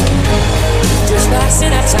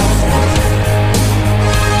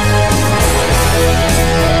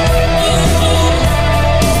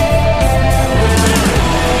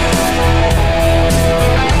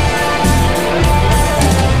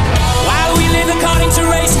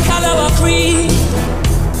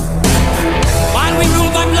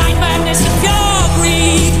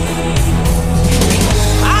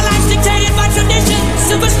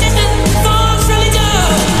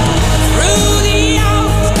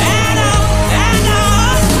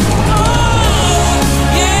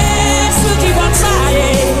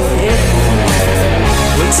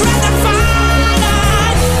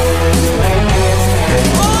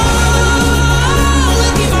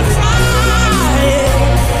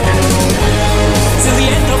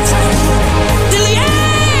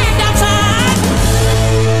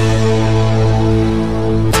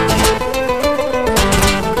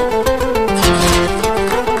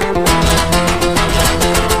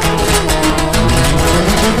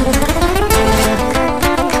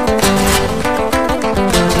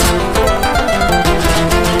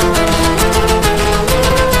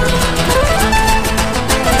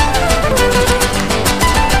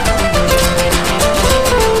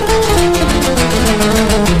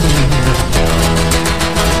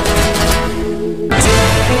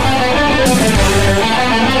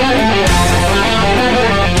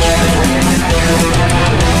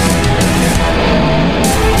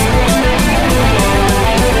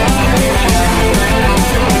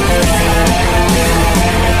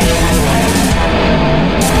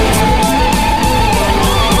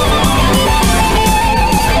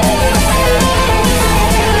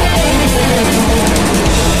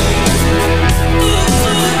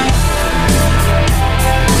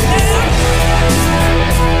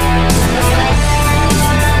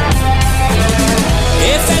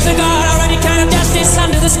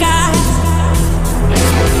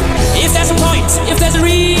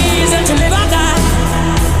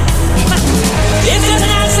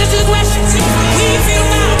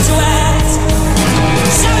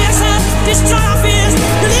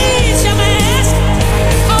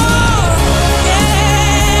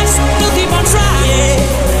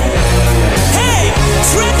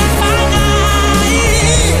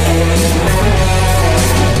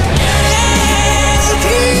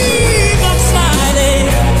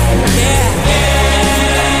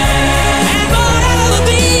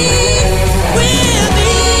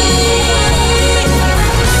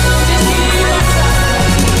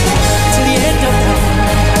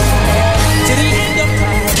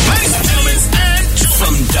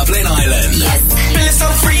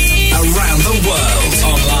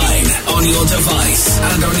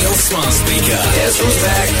 smart speaker. Guess who's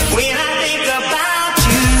back? When I think about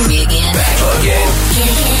you again. Back again.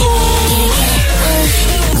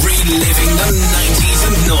 Reliving the 90s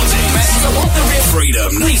and noughties. Freedom.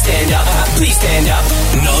 Please stand up. Please stand up.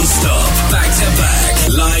 Non-stop. Back to back.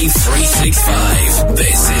 Live 365.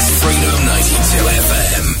 This is Freedom 92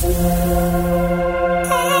 FM.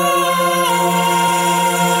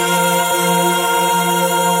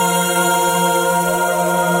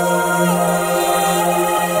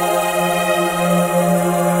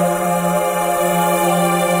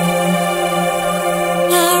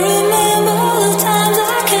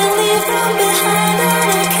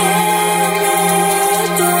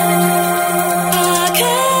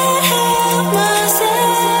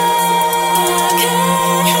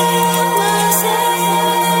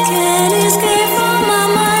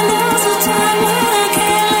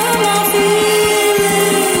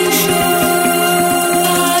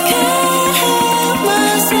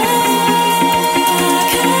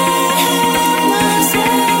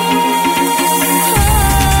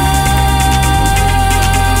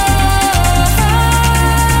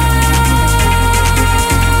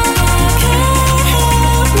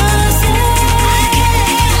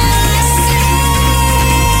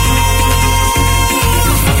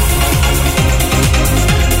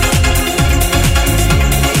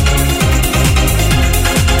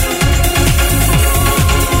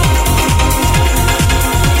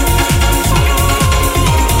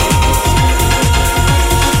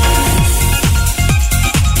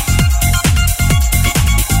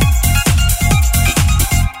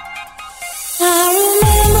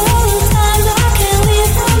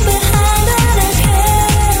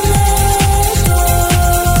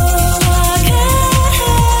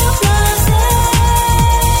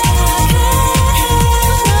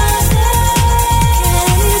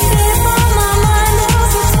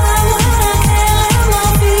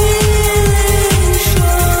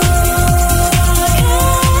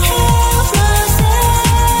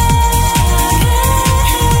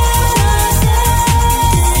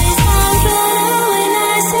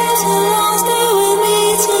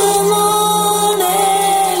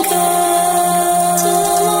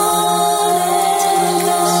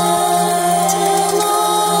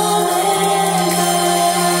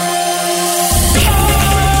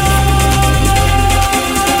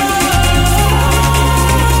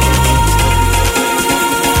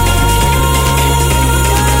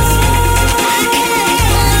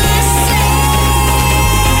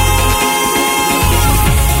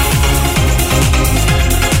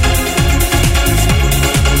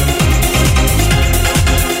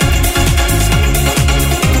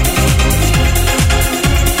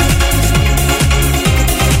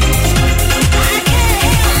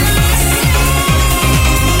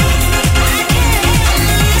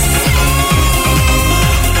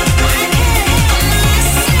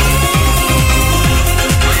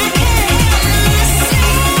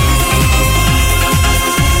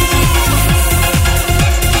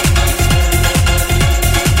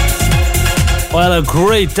 Well, a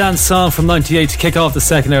great dance song from 98 to kick off the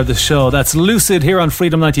second hour of the show. That's Lucid here on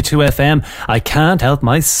Freedom 92 FM. I can't help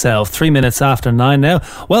myself. 3 minutes after 9 now.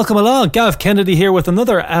 Welcome along. Gav Kennedy here with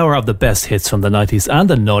another hour of the best hits from the 90s and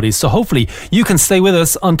the noughties. So hopefully you can stay with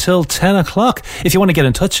us until 10 o'clock. If you want to get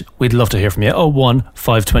in touch, we'd love to hear from you. 01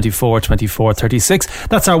 524 24 36.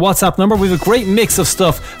 That's our WhatsApp number. We have a great mix of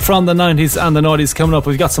stuff from the 90s and the noughties coming up.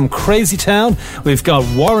 We've got some Crazy Town. We've got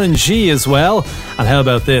Warren G as well. And how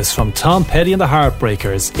about this from Tom Petty and the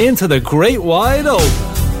Heartbreakers, Into the Great Wide Open.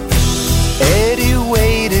 Eddie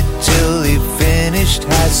waited till he finished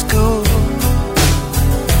high school.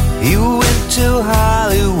 He went to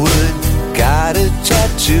Hollywood, got a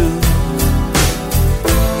tattoo.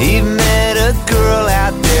 He met a girl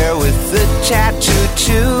out there with a tattoo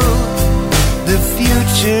too. The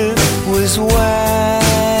future was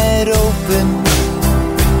wide open.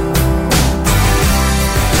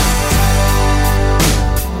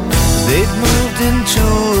 They'd moved into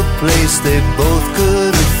a place they both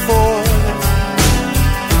could afford.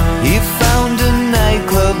 He found a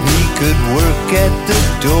nightclub he could work at the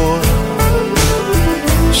door.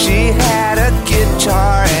 She had a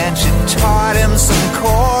guitar and she taught him some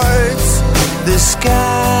chords. The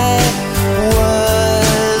sky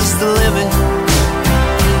was the limit.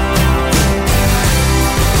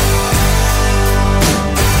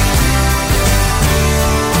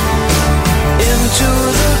 Into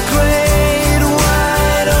the great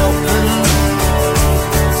wide open,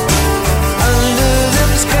 under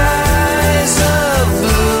them skies of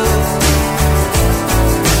blue,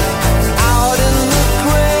 out in the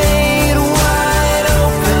great wide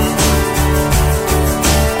open,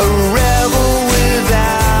 a rebel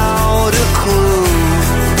without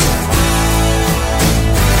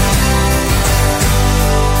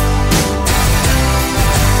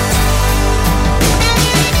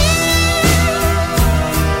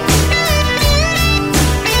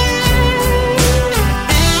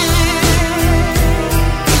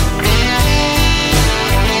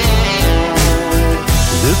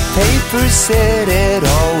said it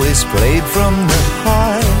always played from the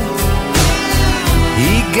heart.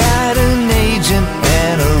 He got an agent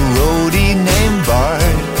and a roadie named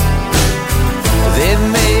Bart. They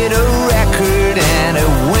made a record and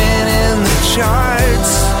it went in the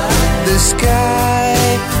charts. The sky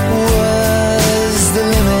was the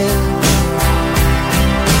limit.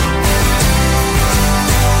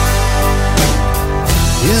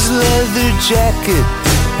 His leather jacket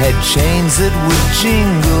had chains that would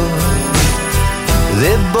jingle.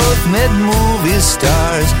 They both met movie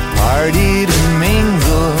stars, partied and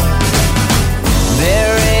mingled.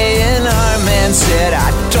 Their A&R man said, I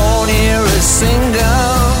don't hear a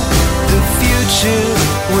single. The future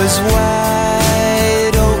was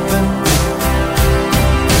wide open.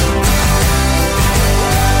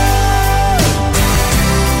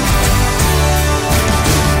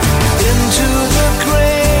 Into the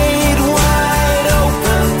great wide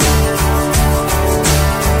open,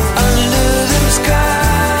 under them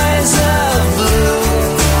skies of blue.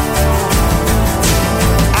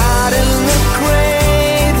 Out in the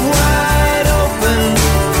great wide open,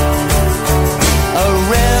 a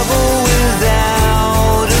rebel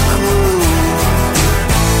without a crew.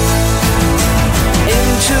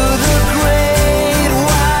 Into the great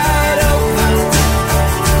wide open,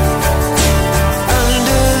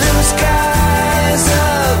 under them skies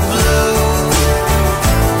of blue.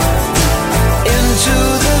 Into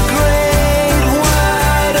the great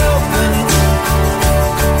wide open,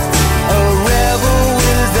 a rebel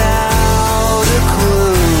without a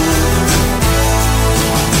clue.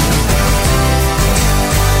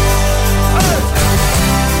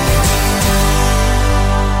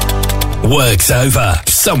 Work's over.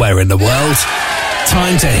 Somewhere in the world.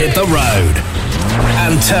 Time to hit the road.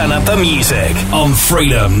 And turn up the music on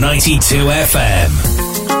Freedom 92 FM.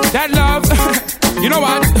 That love, you know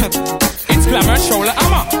what? It's glamour, shoulder,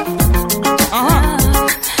 hammer.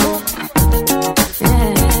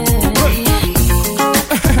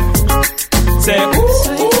 Say ooh,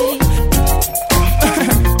 ooh.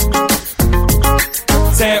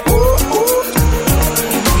 Say ooh, ooh.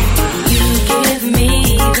 You give me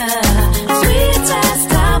the sweetest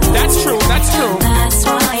taboo. That's true, that's true. That's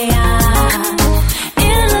why I'm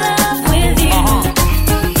in love with you.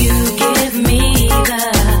 You give me the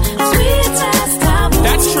sweetest taboo.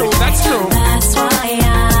 That's true, that's true. That's why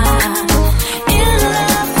I'm in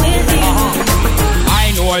love with you. I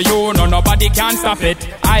know you, no nobody can stop it.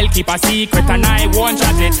 I'll keep a secret and I won't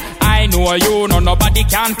shut it. I know you, no nobody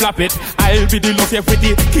can flop it. I'll be the love you with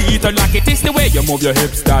the key to lock it. It's the way you move your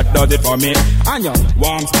hips that does it for me. And your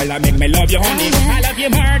warm style that make me love you, honey. I love you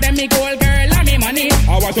more than me gold girl and me money.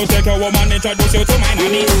 I want to take a woman, introduce you to my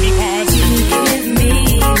nanny. Because you give me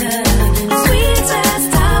the sweetest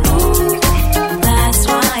taboo. That's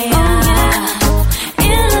why I'm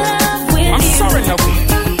in love with you. I'm sorry, lovely.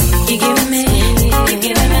 You give me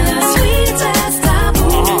the sweetest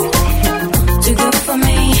taboo. Too good for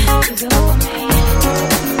me.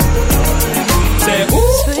 Say ooh,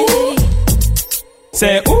 ooh.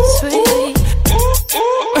 Say ooh, ooh.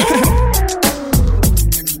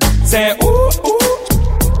 Say ooh, ooh.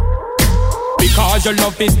 Because your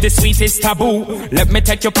love is the sweetest taboo. Let me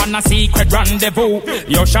take you on a secret rendezvous.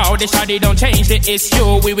 Your shawty don't change the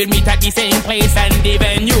issue. We will meet at the same place and the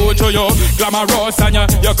venue. To you, glamorous and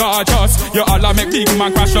you're gorgeous. You all make big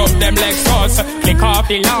man crash up them Lexus. Click off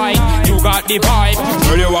the light, you got the vibe.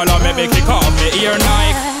 Girl, you all make me click off the ear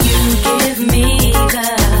knife. You give me the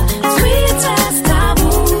sweetest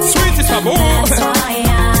taboo. Sweetest taboo. That's why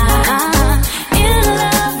I'm in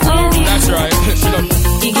love with you. That's right.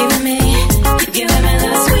 You give me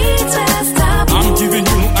the sweetest taboo. I'm giving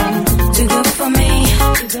you, too good for me.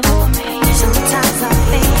 Sometimes I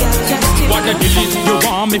think you're just too what the deal is you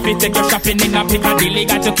want me to take you shopping in a Piccadilly.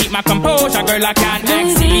 Got to keep my composure, girl, I can't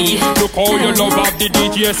act silly. Look how you love of the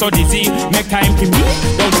DJ so dizzy. Make time to me,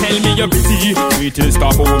 don't tell me you're busy. Sweetest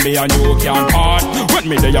taboo, me and you can't part. When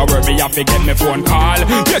me there you work, me have to get me phone call.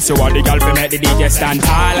 Yes, you are the girl for make the DJ stand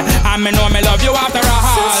tall. And me know me love you after a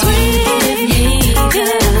haul. so sweet.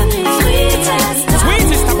 Sweetest taboo.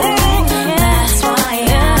 Sweetest taboo. That's why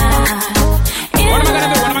I'm in What am I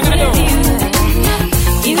gonna do? What am I gonna do?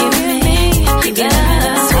 You give me the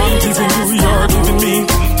I'm giving you, you're giving me.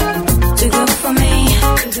 too good for me.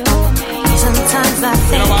 Sometimes I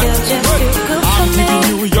think You know what? you're just too good for I'm me. giving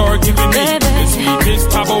you, you're giving me. The sweetest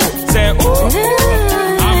taboo. Say ooh.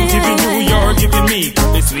 I'm giving you, you're giving me.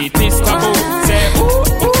 The sweetest taboo. Say ooh,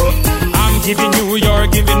 ooh. I'm giving you, you're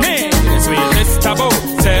giving me. The sweetest taboo.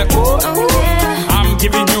 Say ooh, ooh. I'm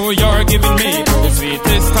giving you, you're giving me. The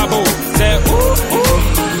sweetest taboo. Say ooh, ooh.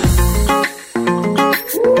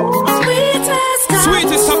 Sweetest taboo.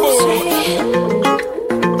 Sweetest taboo.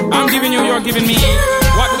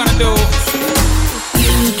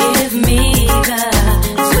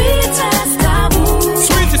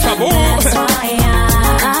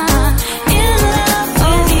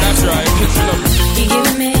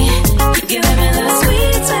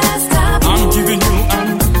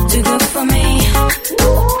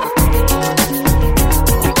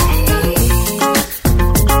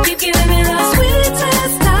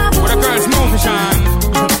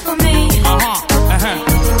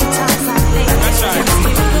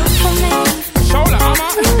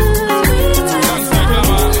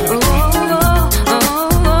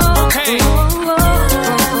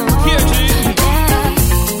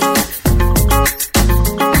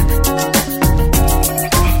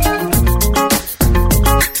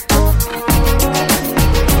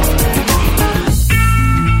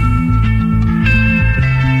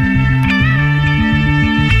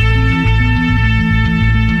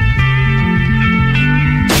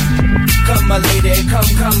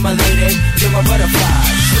 my lady, you're my butterfly,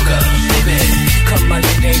 sugar, baby. Come my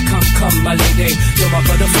lady, come my lady, you're my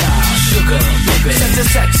butterfly, sugar, baby. Such a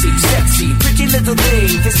sexy, pretty little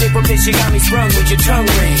thing. This April bitch, you got me sprung with your tongue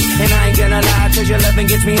ring. And I ain't gonna lie, cause your loving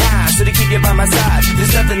gets me high. So to keep you by my side,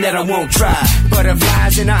 there's nothing that I won't try.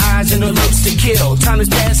 Butterflies in her eyes and her looks to kill. Time is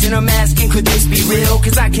passing, I'm asking, could this be real?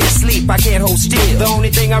 Cause I can't sleep, I can't hold still. The only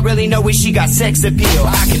thing I really know is she got sex appeal.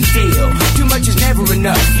 I can feel, too much is never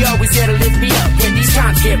enough. You always there to lift me up when these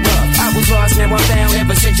times get rough. I was lost, now I'm found,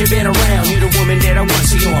 ever since you've been around. You're the woman that I want,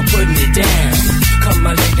 so you're putting it down. Come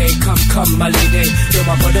my lady, come my lady, you're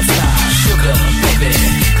my butterfly, sugar, baby.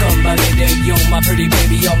 Come my lady, you're my pretty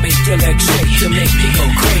baby, I'll make your legs shake, you make me go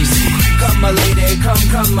crazy. Come my lady,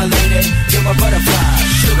 come my lady, you're my butterfly,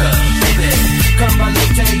 sugar, baby. Come my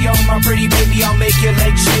lady, you're my pretty baby, I'll make your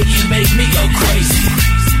legs shake, you make me go crazy.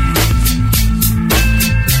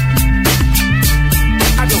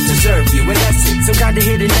 I don't deserve you, unless it's some kind of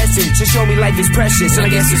hidden message to show me life is precious, and I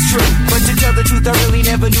guess it's true. But to tell the truth, I really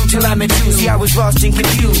never knew till I met you. See, I was lost and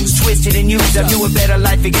confused, twisted and used. I knew a better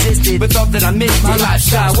life existed, but thought that I missed my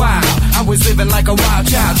lifestyle. Wow, I was living like a wild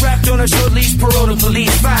child, trapped on a short leash, parole to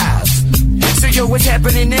police files. So yo, what's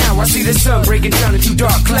happening now? I see the sun breaking down into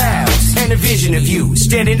dark clouds, and a vision of you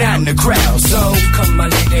standing out in the crowd. So come my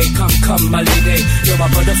lady, come my lady, you're my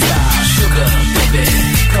butterfly, sugar, baby.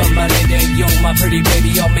 Come my lady, you're my pretty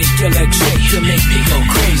baby, I'll make your legs shake, you make me go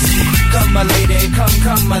crazy. Come my lady,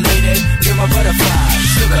 come my lady, you're my butterfly,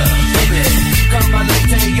 sugar, baby. Come my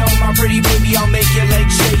lady, you're my pretty baby, I'll make your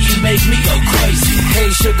legs shake, you make me go crazy. Hey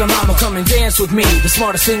sugar mama, come and dance with me. The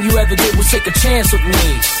smartest thing you ever did was take a chance with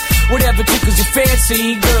me. Whatever tickles your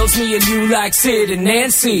fancy, girls, me and you like Sid and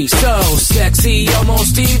Nancy. So sexy,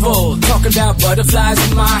 almost evil, talking about butterflies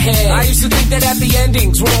in my head. I used to think that happy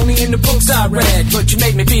endings were only in the books I read, but you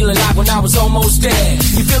made me feel alive when I was almost dead.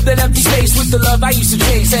 You filled that empty space with the love I used to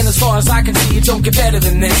chase, and as far as I can see, it don't get better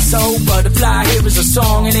than this. So butterfly, here is a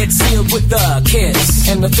song, and it's sealed with a kiss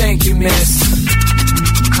and a thank you, miss.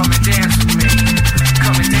 Come and dance with me,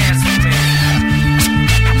 come and dance with me,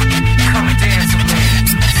 come and dance with me.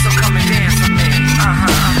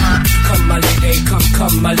 Come my lady,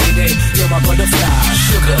 come my lady, you're my butterfly,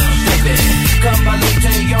 sugar, baby. Come my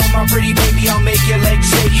lady, you're my pretty baby, I'll make your legs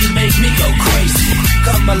shake, you make me go crazy.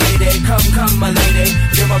 Come my lady, come my lady,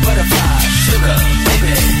 you're my butterfly, sugar,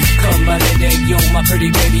 baby. Come my lady, you're my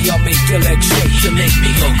pretty baby, I'll make your legs shake, you make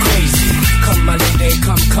me go crazy. Come my lady,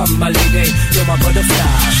 come my lady, you're my butterfly,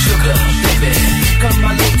 sugar, baby. Come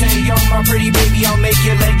my lady, you're my pretty baby, I'll make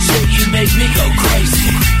your legs shake, you make me go crazy.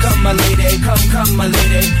 Come my lady, come my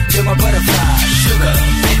lady, you're my butterfly, sugar,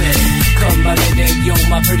 baby. Come my lady, you're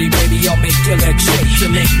my pretty baby, I'll make your legs shake, you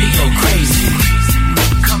make me go crazy.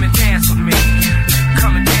 Come and dance with me,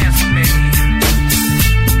 come and dance with me,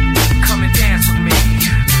 come and dance with me,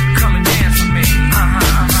 come and dance with me,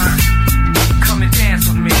 come and dance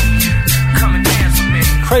with me, come and dance with me.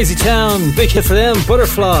 Crazy Town, big hit for them,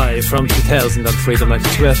 Butterfly from 2000 on Freedom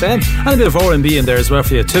 92 FM, and a bit of R&B in there as well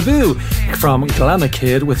for you. Taboo from Glamour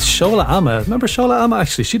Kid with Shola Ama. Remember Shola Ama?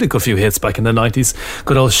 Actually, she did a good few hits back in the 90s.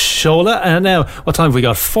 Good old Shola. And now, what time have we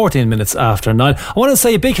got? 14 minutes after 9. I want to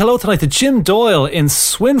say a big hello tonight to Jim Doyle in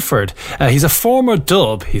Swinford. He's a former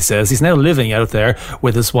dub, he says. He's now living out there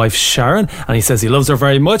with his wife Sharon, and he says he loves her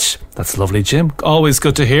very much. That's lovely, Jim. Always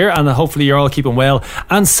good to hear, and hopefully you're all keeping well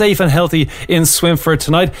and safe and healthy in Swinford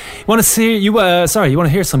tonight. You want to see you want to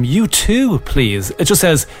hear some U2, please? It just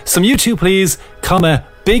says some U2, please, comma,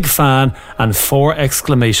 big fan, and 4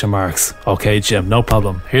 exclamation marks. Okay, Jim, no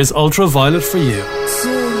problem. Here's Ultraviolet for you.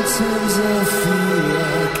 Sometimes I feel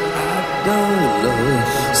like I don't know.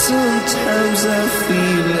 Sometimes I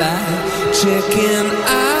feel like checking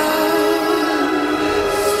out.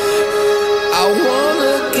 I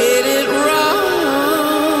wanna get it wrong.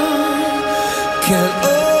 Can't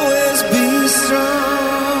always be strong.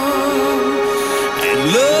 And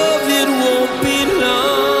love, it won't be long.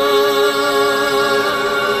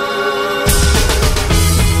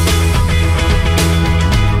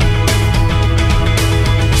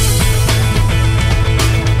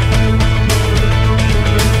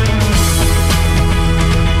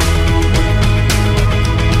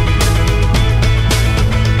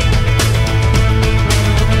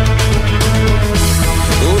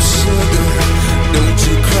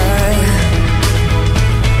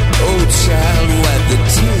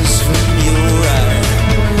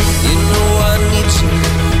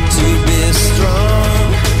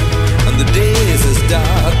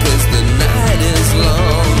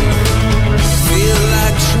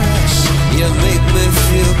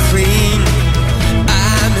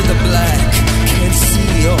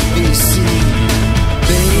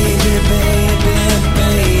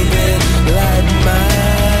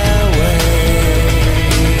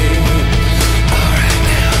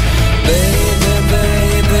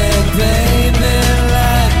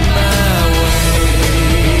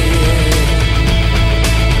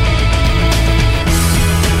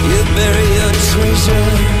 treasure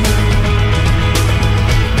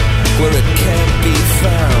where it can't be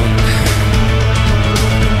found.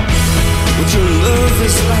 But your love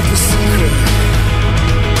is like a secret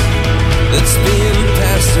that's being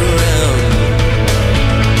passed around.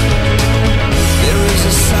 There is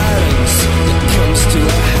a silence that comes to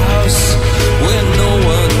a house where no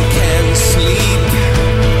one can sleep.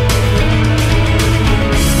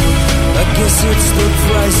 I guess it's the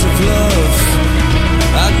price of love.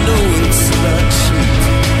 I know it's not cheap.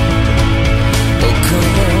 Oh,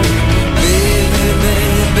 come on, baby,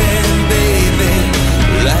 baby, baby,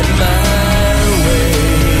 light my way.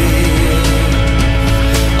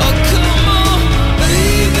 Oh, come on,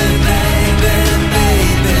 baby, baby,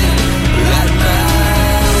 baby, light my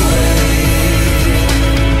way.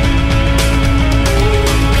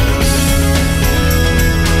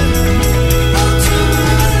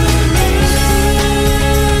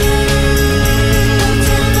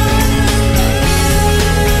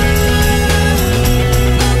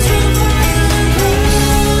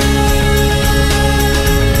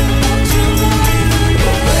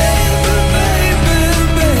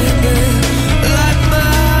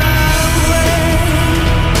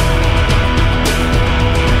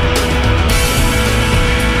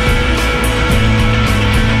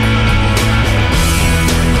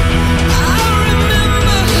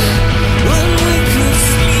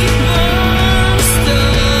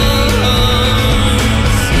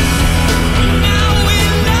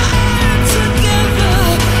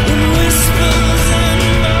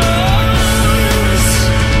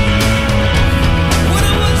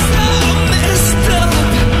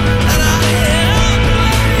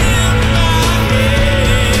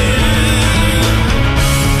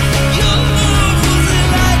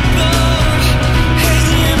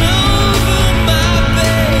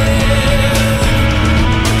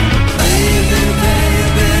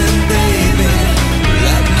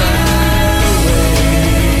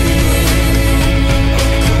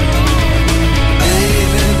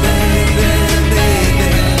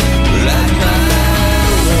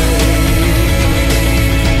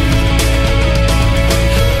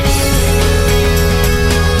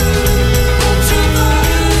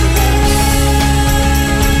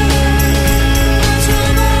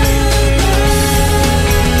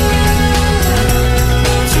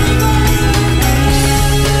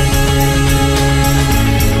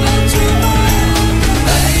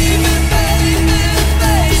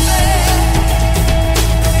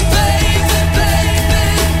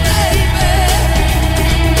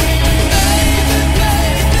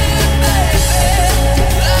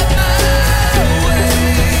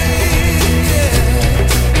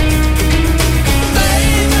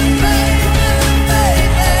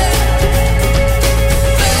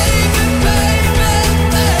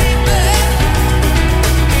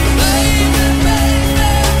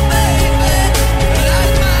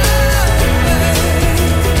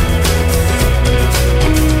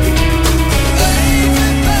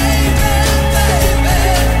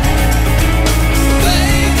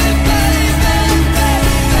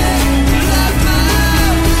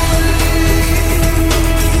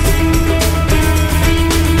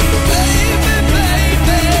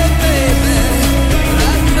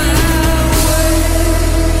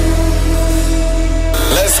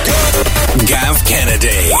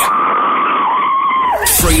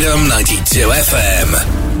 Freedom 92 FM.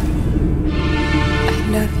 I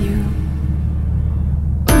love you.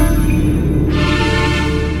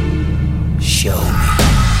 Show me.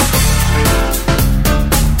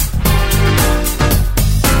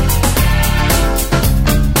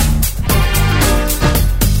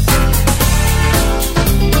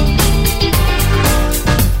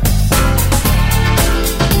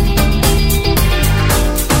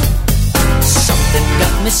 Something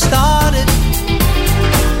got me started.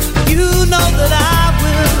 You know that I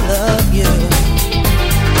will love you.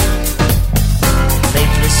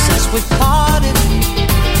 Lately since we parted,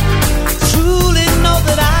 I truly know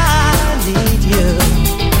that I need you.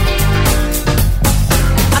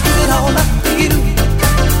 I give it all up for you.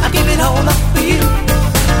 I give it all up for you.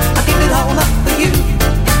 I give it all up for you.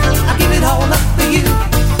 I give it all up for you.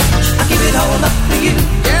 I give it all up for you.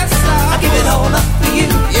 Yes, I give it all up for you.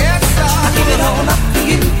 Yes, I give it all up for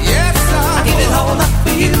you. Yes, I give it all up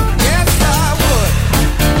for you. Yes, I would.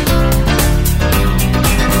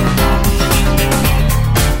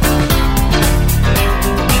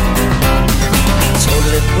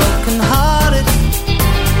 Totally broken hearted,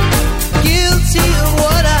 guilty of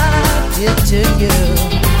what I did to you.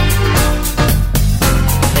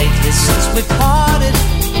 Lately since we parted,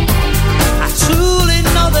 I truly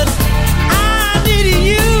know that I needed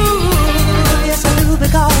you. Yes, I do,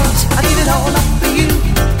 because I give it all up.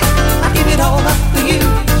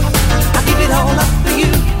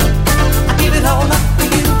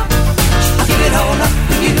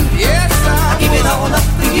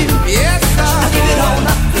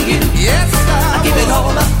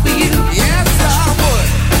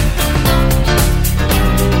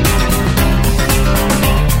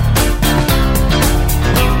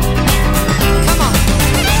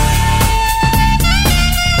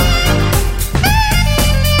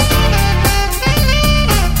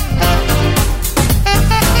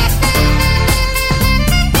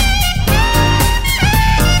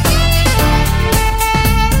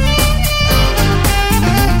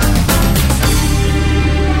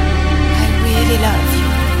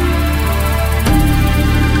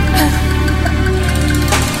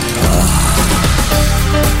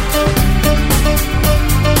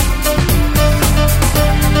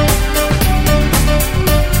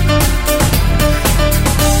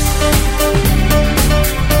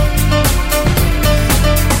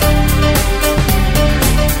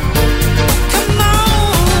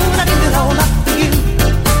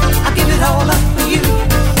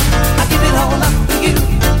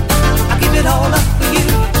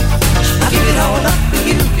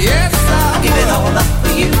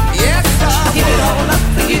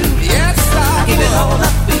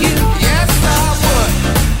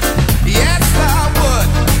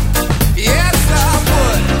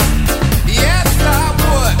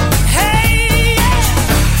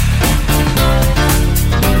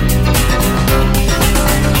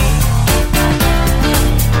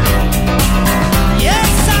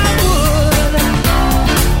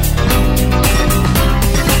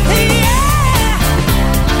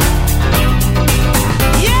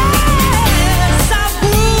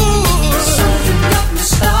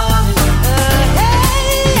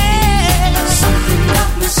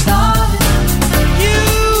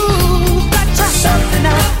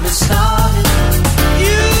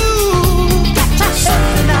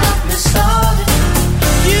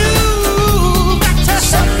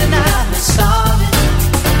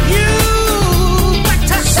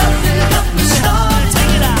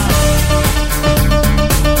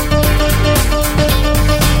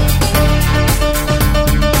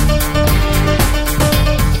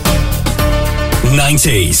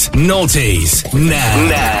 90s, noughties,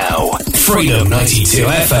 now. Freedom 92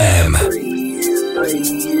 FM.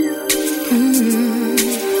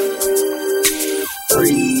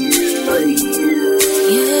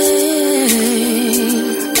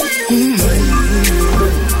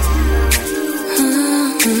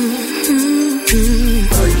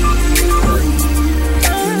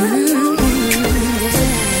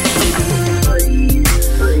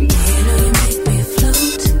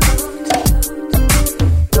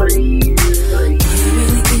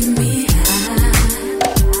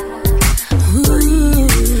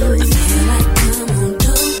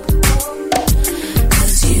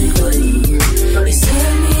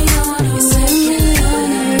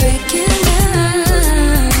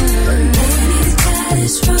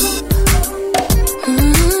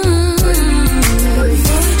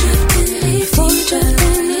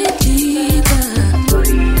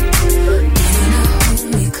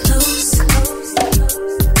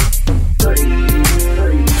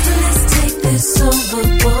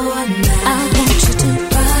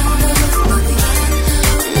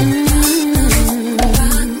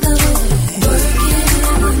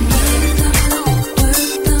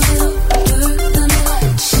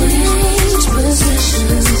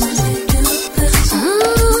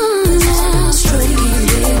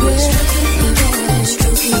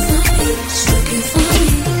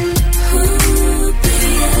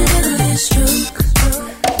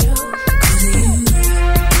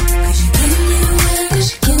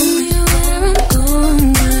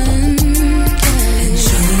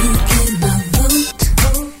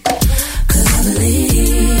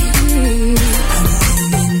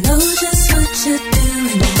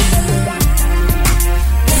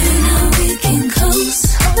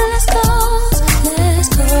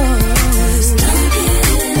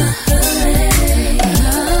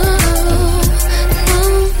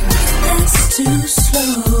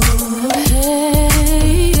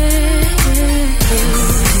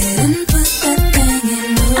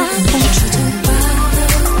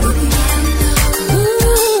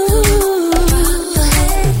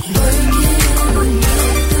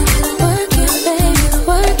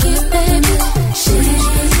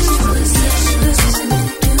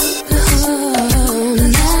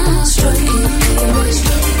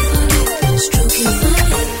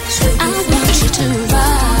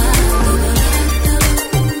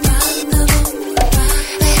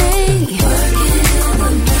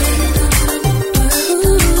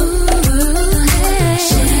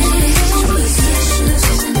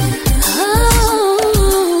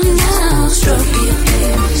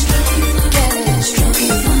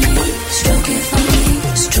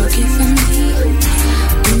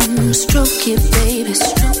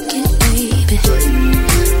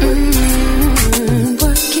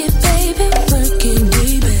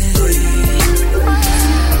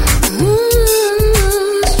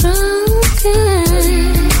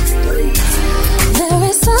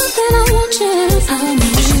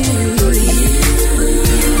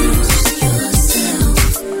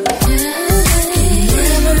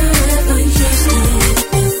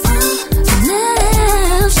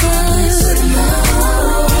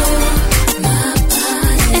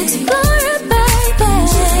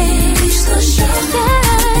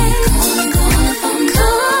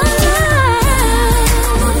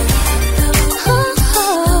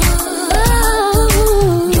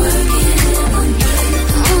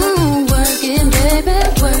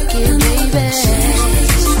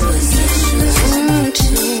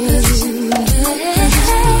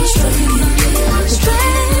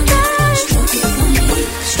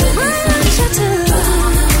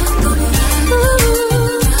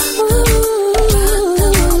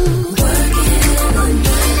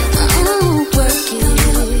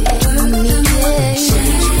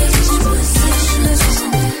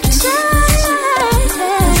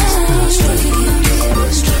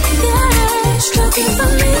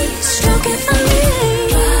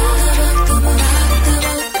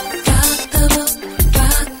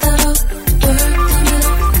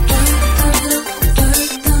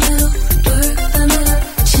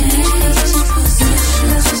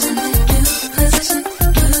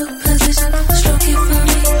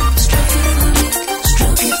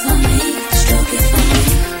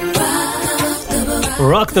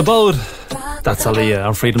 Rock the Boat. That's Aaliyah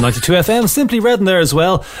on Freedom 92 FM. Simply Red in there as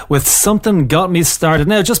well with Something Got Me Started.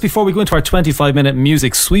 Now, just before we go into our 25-minute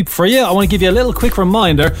music sweep for you, I want to give you a little quick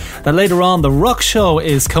reminder that later on, The Rock Show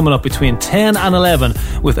is coming up between 10 and 11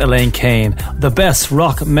 with Elaine Kane. The best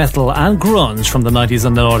rock, metal and grunge from the 90s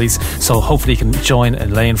and the noughties. So hopefully you can join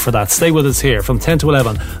Elaine for that. Stay with us here from 10 to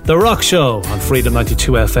 11. The Rock Show on Freedom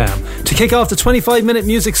 92 FM. To kick off the 25-minute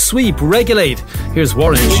music sweep, Regulate. Here's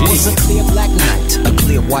Warren G. It was a clear black night, a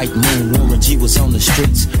clear white moon. Warren G was on the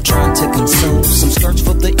streets trying to consume some skirts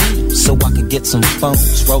for the E, so I could get some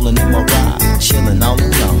phones. Rolling in my ride, chilling all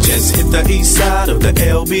alone. Just hit the east side of the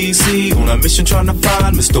LBC on a mission trying to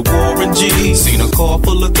find Mr. Warren G. Seen a car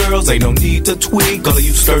full of girls, ain't no need to tweak. All of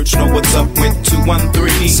you search know what's up with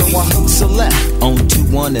 213. So I hooked a left on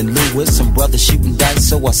 21 and Lewis. Some brothers shooting dice,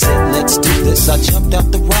 so I said, let's do this. I jumped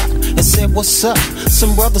out the rock and said, what's up?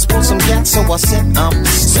 Some brothers pulled some gas, so I said, I'm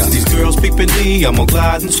stuck. These girls peeping me, I'm gonna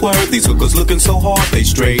glide and swerve. These hookers looking so hard, they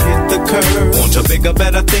straight hit the curve. Want to bigger,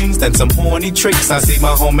 better things than some horny tricks. I see my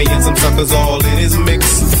homie and some suckers all in his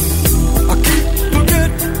mix. I keep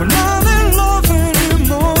forget we're not in love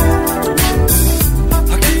anymore.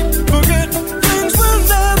 I keep forget things will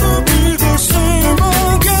never be the same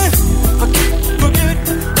again. I keep forget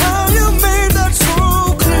how you made that so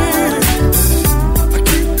clear. I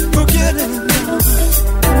keep forgetting.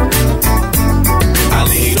 I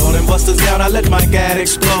laid all them busters down, I let my gat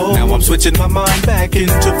explode. Now I'm switching my mind back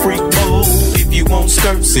into freak mode. If you won't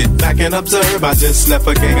skirt, sit back and observe. I just left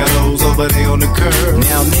a gang of those over there on the curb.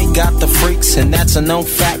 Now they got the freaks, and that's a known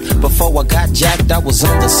fact. Before I got jacked, I was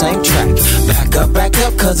on the same track. Back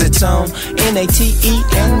up, cause it's on N-A-T-E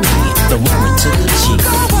and me, the Warren to the G.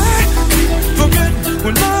 Forget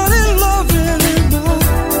we're not in love anymore.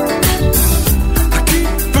 I keep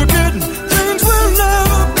forgetting things will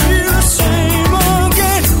never be the same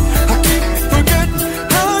again. I keep forgetting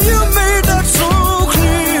how you made that so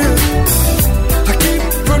clear. I keep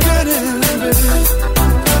forgetting, baby.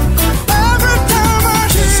 Every time I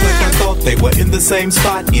Just like I thought they were in the same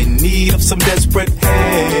spot, in need of some desperate help.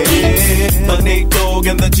 The Nate Dogg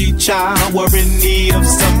and the G-Child were in need of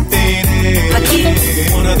something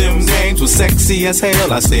else. One of them games was sexy as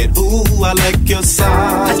hell. I said, ooh, I like your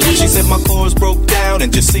size. She said my chords broke down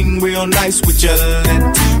and just sing real nice. Would you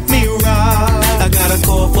let me ride? I got a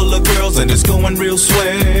car full of girls and it's going real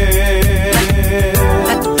swell.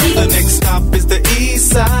 The next stop is the East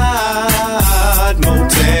Side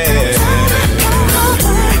Motel.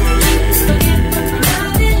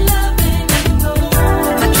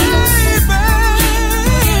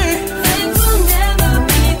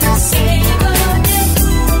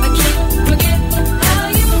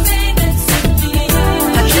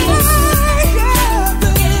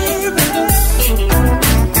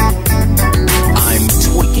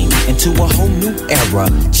 To a whole new era,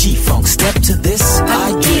 G-Funk, step to this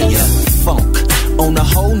idea. Funk on a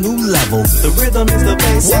whole new level. The rhythm is the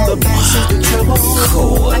bass and the bass is the treble.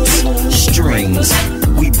 Chords, strings,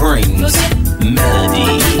 we bring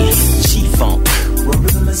melody. G-Funk, where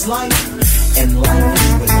rhythm is life and life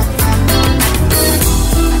is rhythm.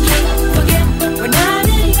 Forget we're not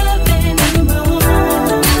in love anymore.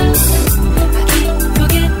 I keep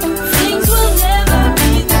forget things will never be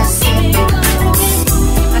the same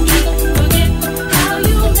again.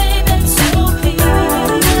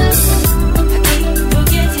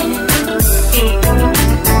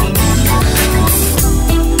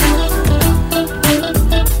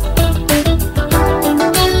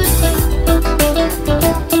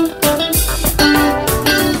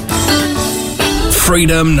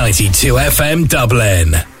 Freedom 92 FM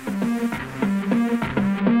Dublin.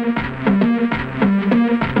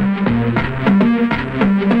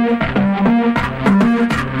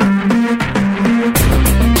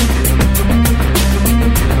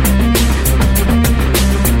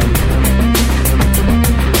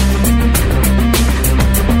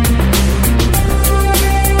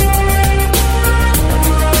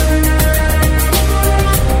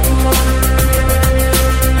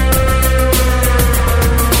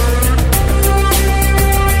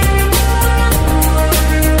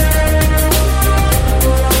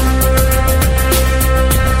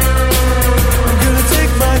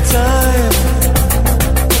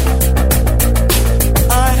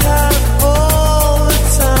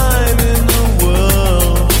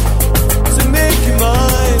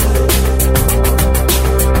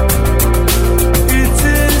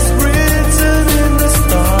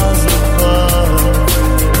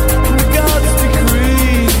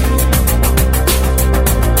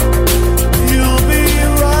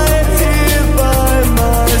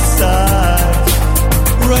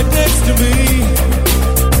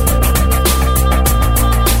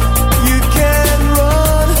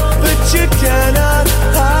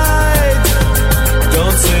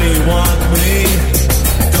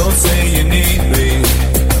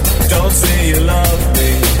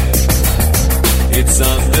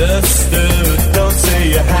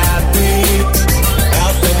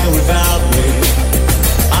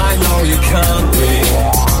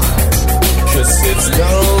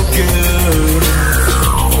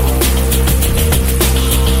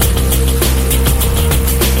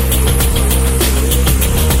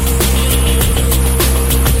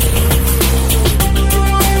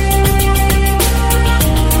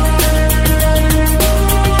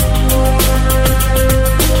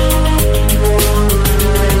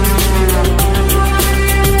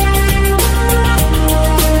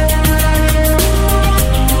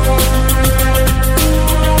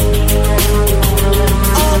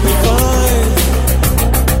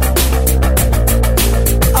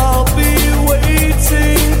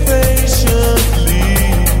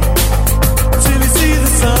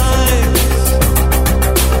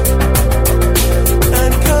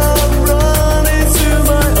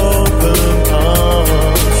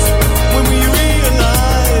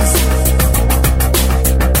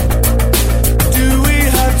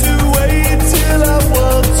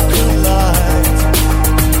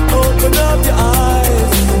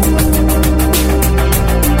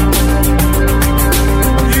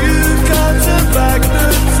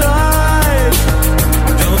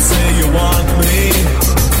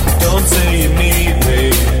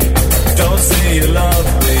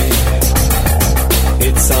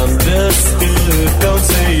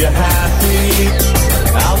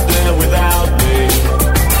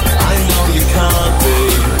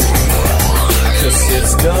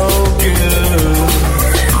 no good.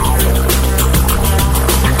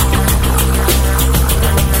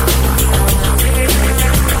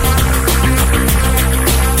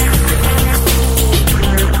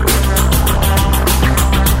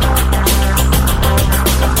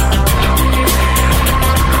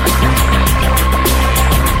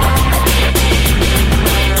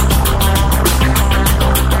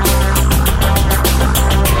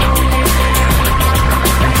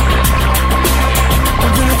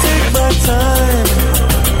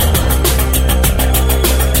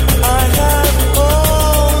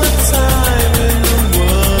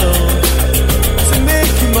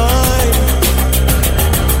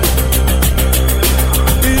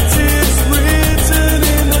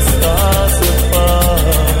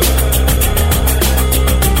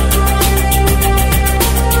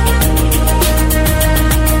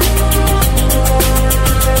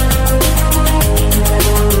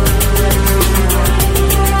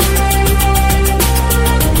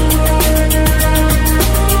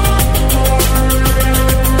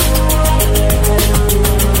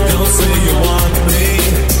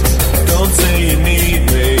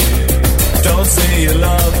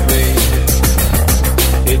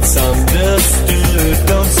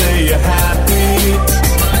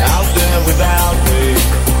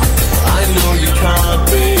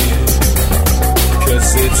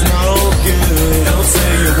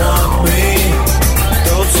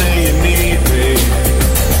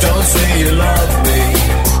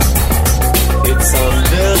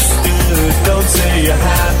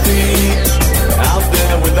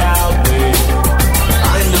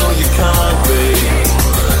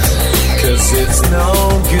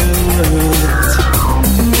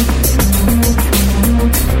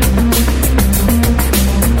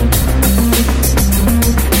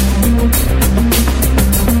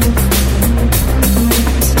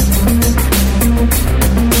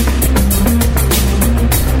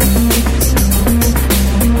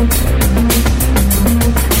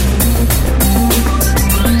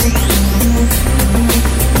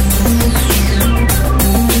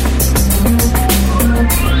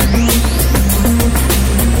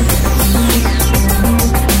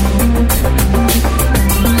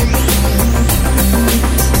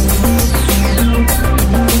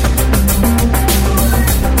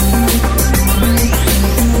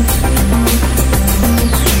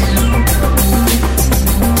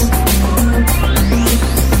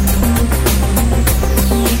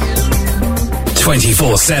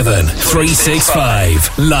 ...24/7,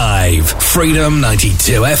 365, live, Freedom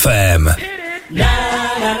 92 FM.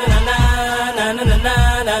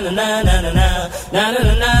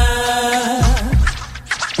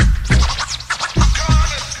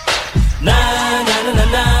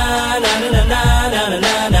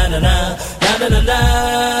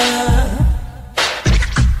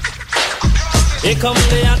 Here come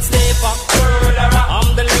the hot stepper.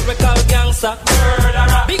 I'm the lyrical gangster.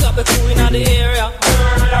 Big up the crew in the area.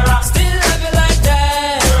 Still love you like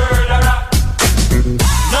that.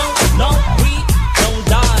 No, we don't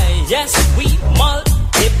die. Yes, we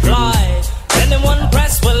multiply. Anyone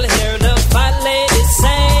press will hear the fat lady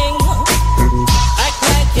sing. Act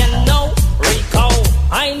like you know Rico.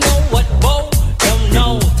 I know what Bo don't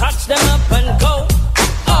know. Touch them up and go.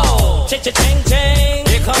 Oh, ching.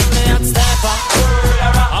 Here come the hot stepper.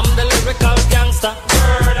 I'm the lyrical gangster.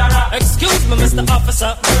 Excuse me, Mr.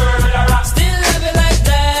 Officer. Still love you like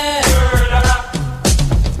that.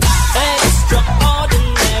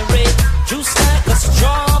 Extraordinary. Juice like a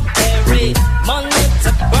strawberry. Money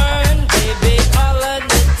to burn, baby, all of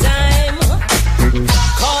the time.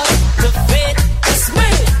 Call it the fate. It's me.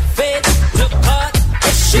 Fate to cut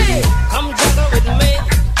the shit. Come juggle with me.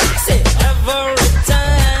 Say every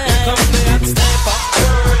time. Come the hot stepper.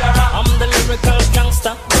 I'm the lyrical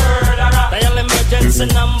gangster. Dial emergency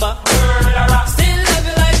number. Still love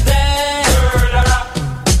you like that.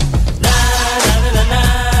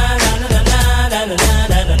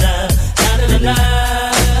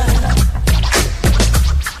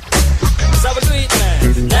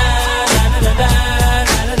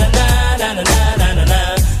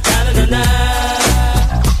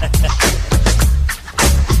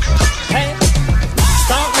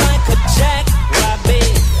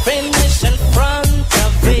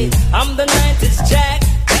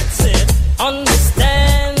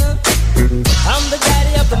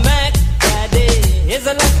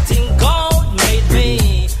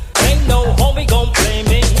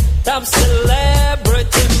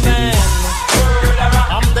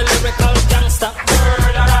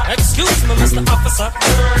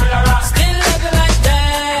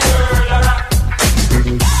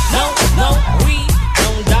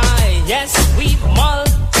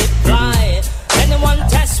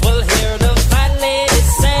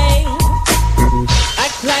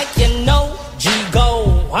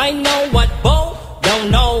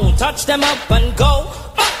 touch them up and go.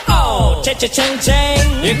 Oh,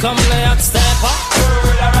 cha-cha-ching-ching. Here come the hot stepper.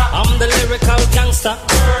 I'm the lyrical gangster.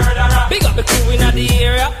 Big up the crew in the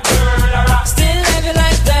area. Still living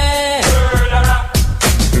like that.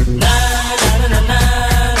 Na na na na na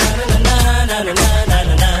na na na na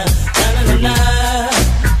na na na na.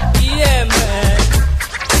 Yeah, man.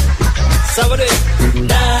 So what it?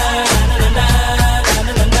 Na na na na na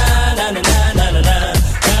na na na na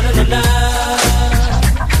na na na.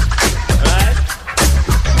 Right?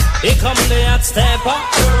 Here come the hot stepper.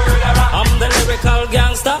 I'm the lyrical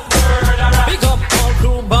gangster. Big up all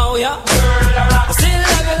crew bow ya. Still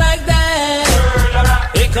love you like that.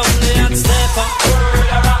 Here come the hot stepper.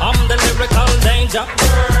 I'm the lyrical danger.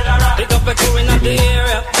 Pick up a crew in the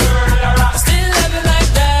area. Still love you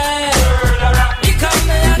like that. Here come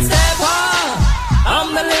the hot stepper. I'm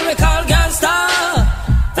the lyrical gangster.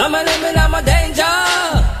 I'm a limit, I'm a danger.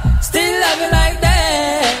 Still love you like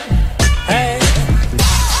that. Hey,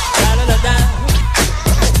 da da da da,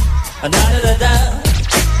 da da da da,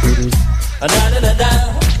 da da da da.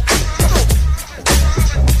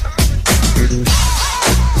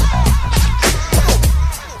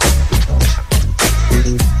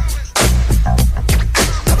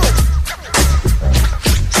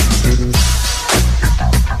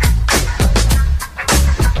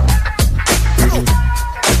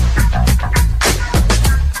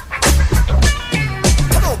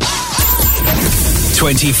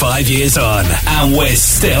 25 years on, and we're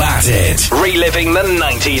still at it. Reliving the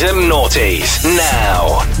 90s and noughties.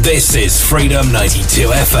 Now, this is Freedom 92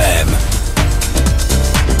 FM.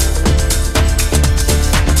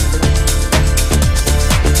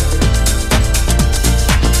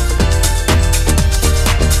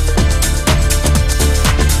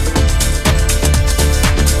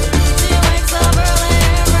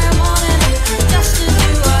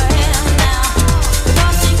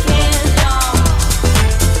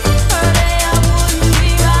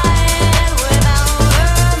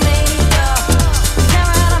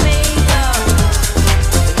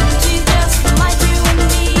 She's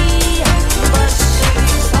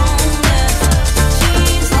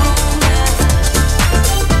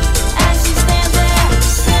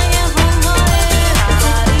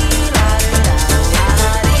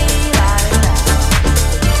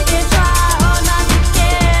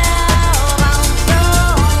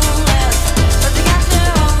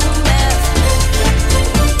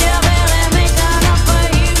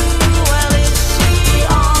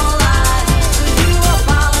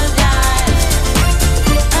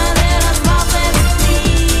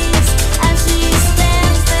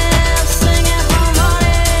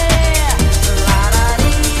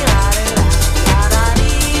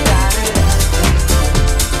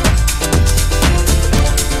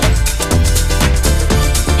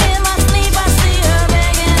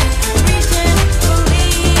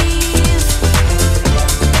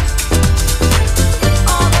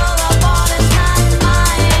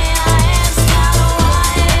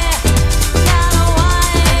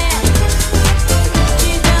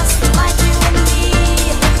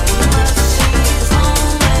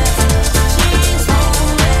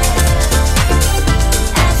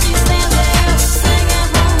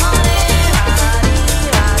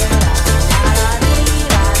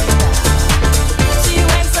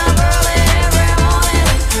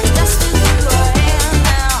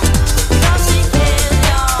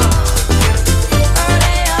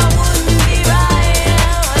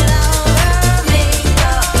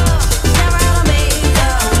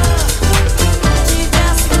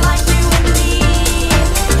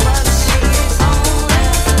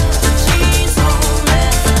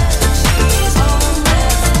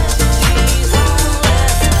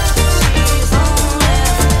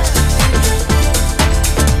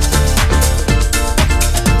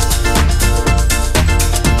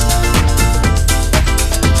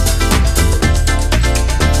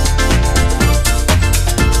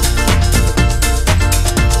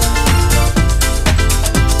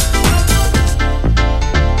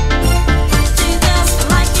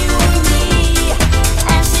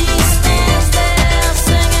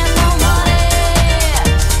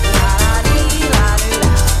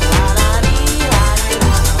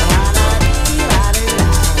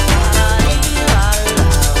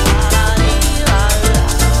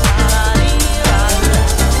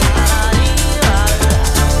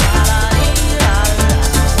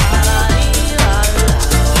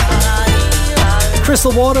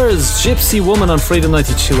Crystal Waters, Gypsy Woman on Freedom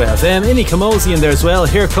 92 FM. Inni Kamosi in there as well.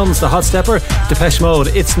 Here Comes the Hot Stepper, Depeche Mode,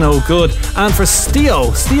 It's No Good. And for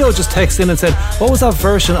Steo just texted in and said, what was that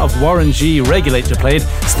version of Warren G Regulator played?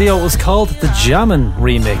 Steo, it was called the Jammin'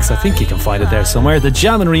 Remix. I think you can find it there somewhere. The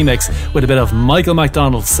Jammin' Remix with a bit of Michael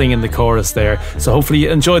McDonald singing the chorus there. So hopefully you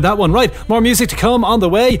enjoyed that one. Right, more music to come on the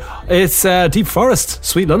way. It's Deep Forest,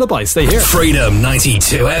 Sweet Lullaby. Stay here. Freedom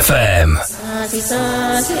 92 FM.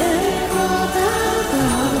 Sa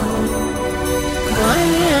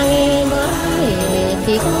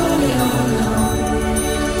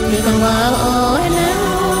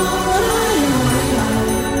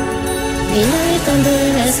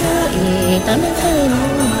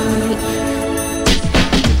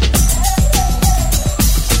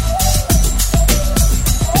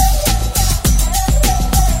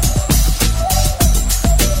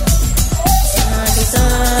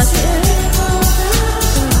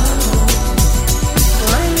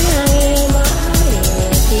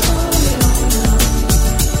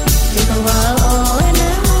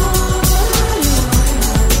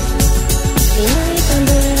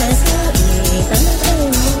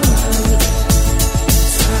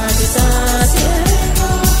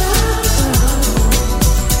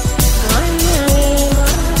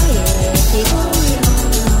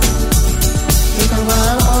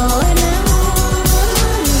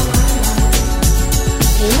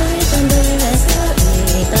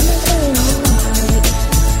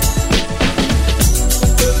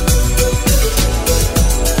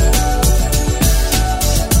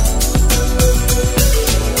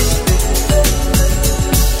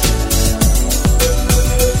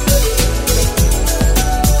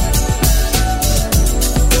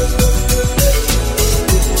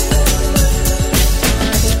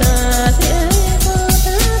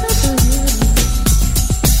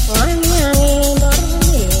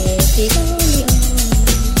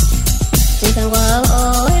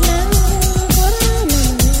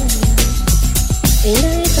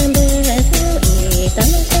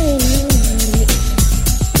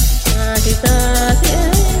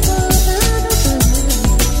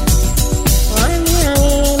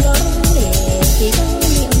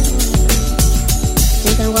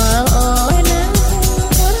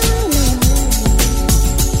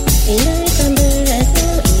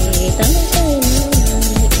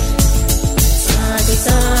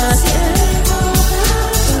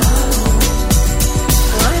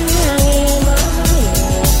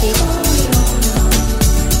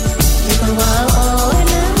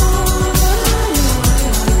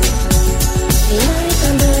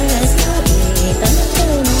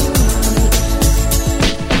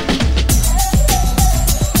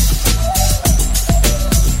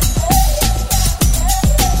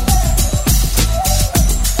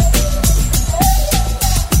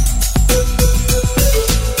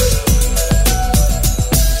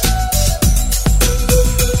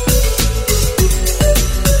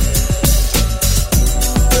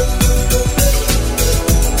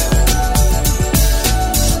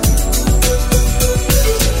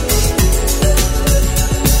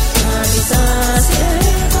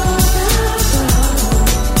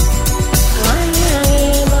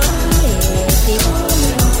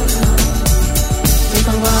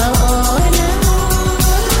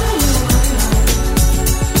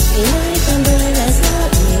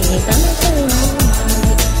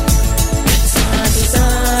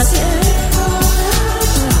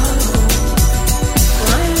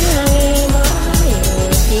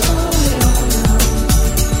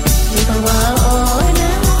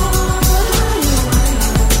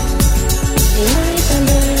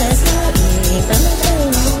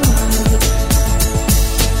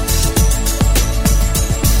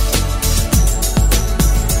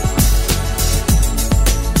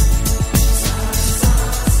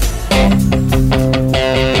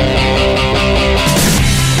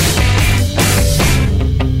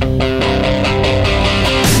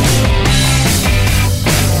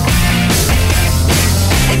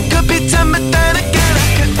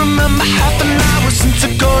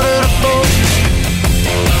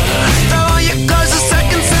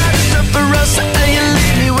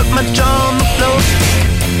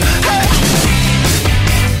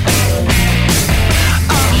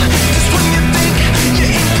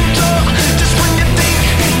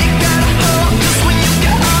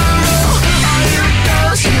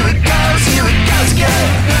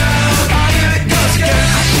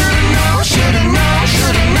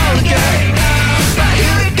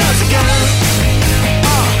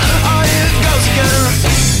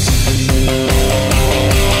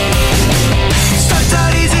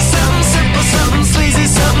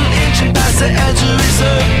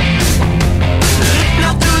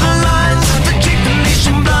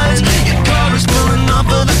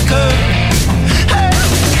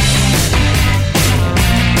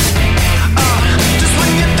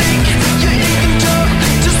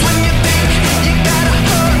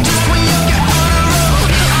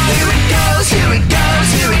here it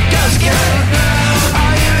goes again.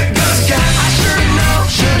 Oh, here it goes again. I should've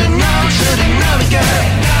known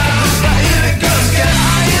again. But here it goes again.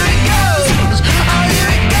 Oh, here it goes. Oh,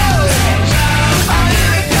 here it goes. Oh,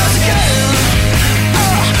 here it goes again.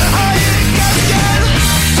 Oh, here it goes again.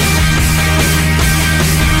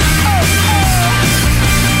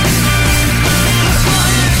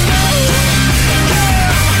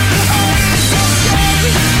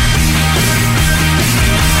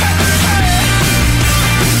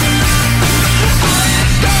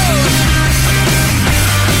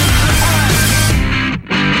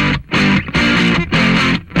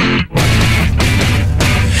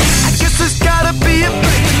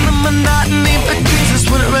 Monotony, but Jesus,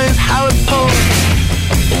 when it rains, how it pours.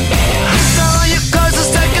 So all your cars are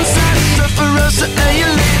stuck inside a Sufferosa, and you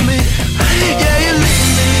leave me, yeah, you leave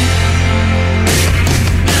me.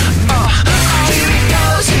 Oh, here it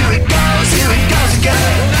goes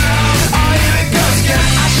again. Oh, here it goes again.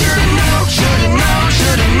 I should've known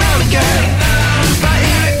again. But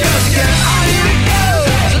here it goes again. Oh, here it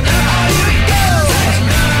goes. Oh, here it goes.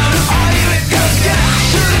 Oh, here it goes again. I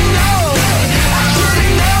should've known.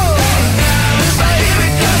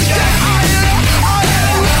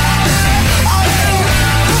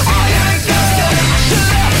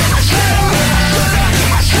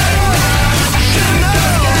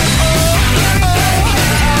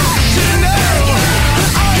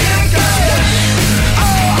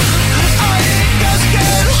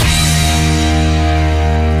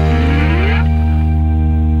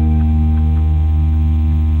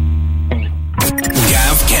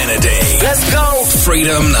 Gav Kennedy. Let's go.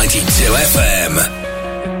 Freedom 92 FM.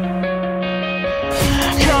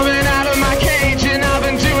 Coming out of my cage and I've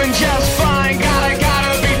been doing just fine. Gotta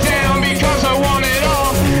be down because I want it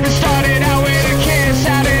all. It started out with a kiss,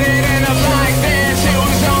 how did it end up like this? It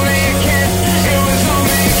was only a kiss,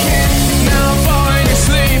 Now I'm falling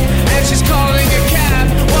asleep and she's calling a cab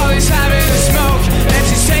while he's having a smoke and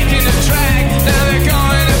she's taking a drag. Now they're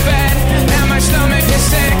going to bed and my stomach is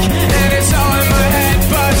sick and it's all in my head,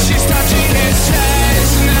 but she's touching his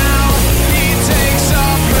chest now. He takes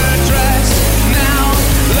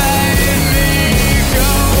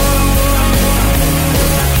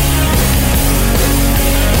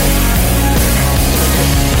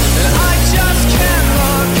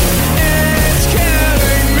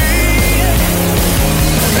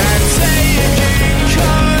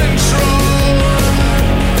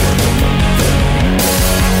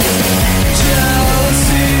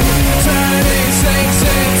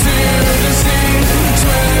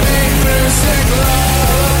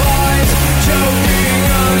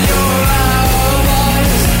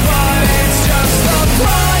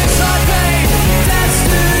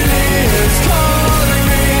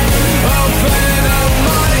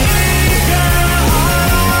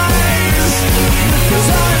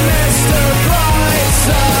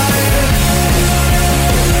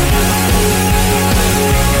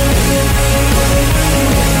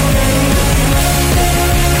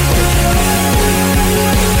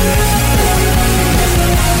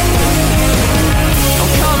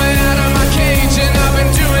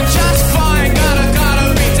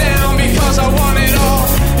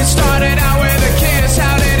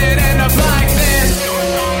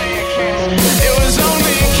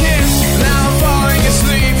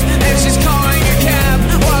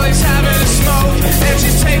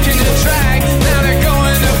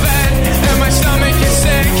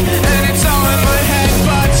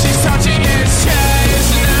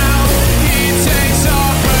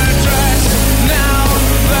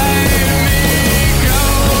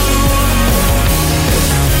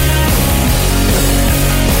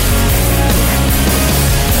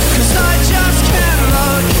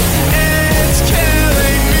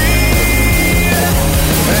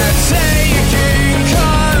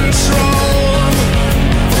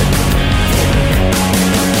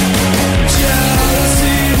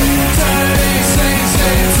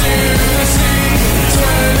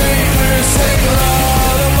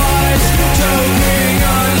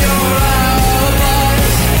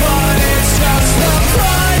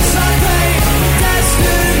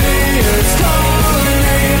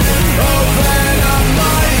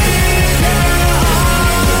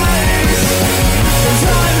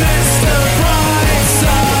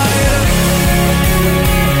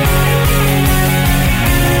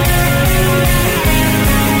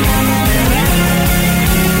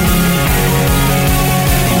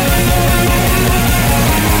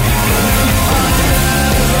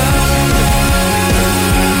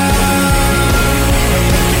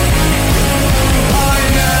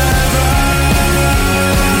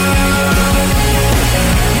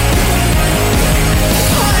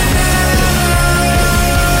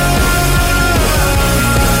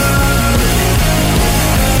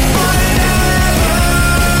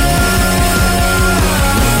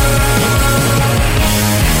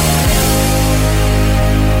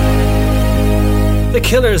The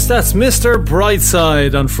Killers, that's Mr.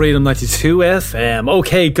 Brightside on Freedom 92 FM.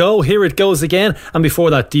 OK, go, here it goes again. And before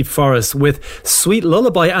that, Deep Forest with Sweet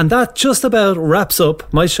Lullaby. And that just about wraps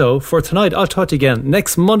up my show for tonight. I'll talk to you again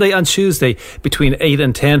next Monday and Tuesday between 8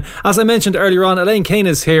 and 10. As I mentioned earlier on, Elaine Kane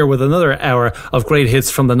is here with another hour of great hits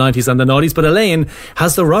from the 90s and the noughties. But Elaine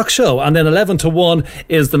has the rock show. And then 11 to 1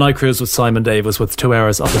 is the Night Cruise with Simon Davis with 2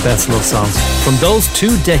 hours of the best love songs from those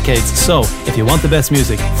 2 decades. So if you want the best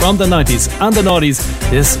music from the 90s and the noughties,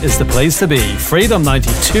 this is the place to be. Freedom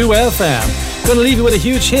 92 FM. Gonna leave you with a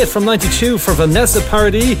huge hit from 92 for Vanessa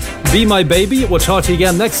Paradis, Be My Baby. We'll talk to you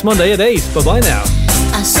again next Monday at 8. Bye bye now.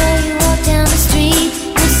 I saw you walk down the street.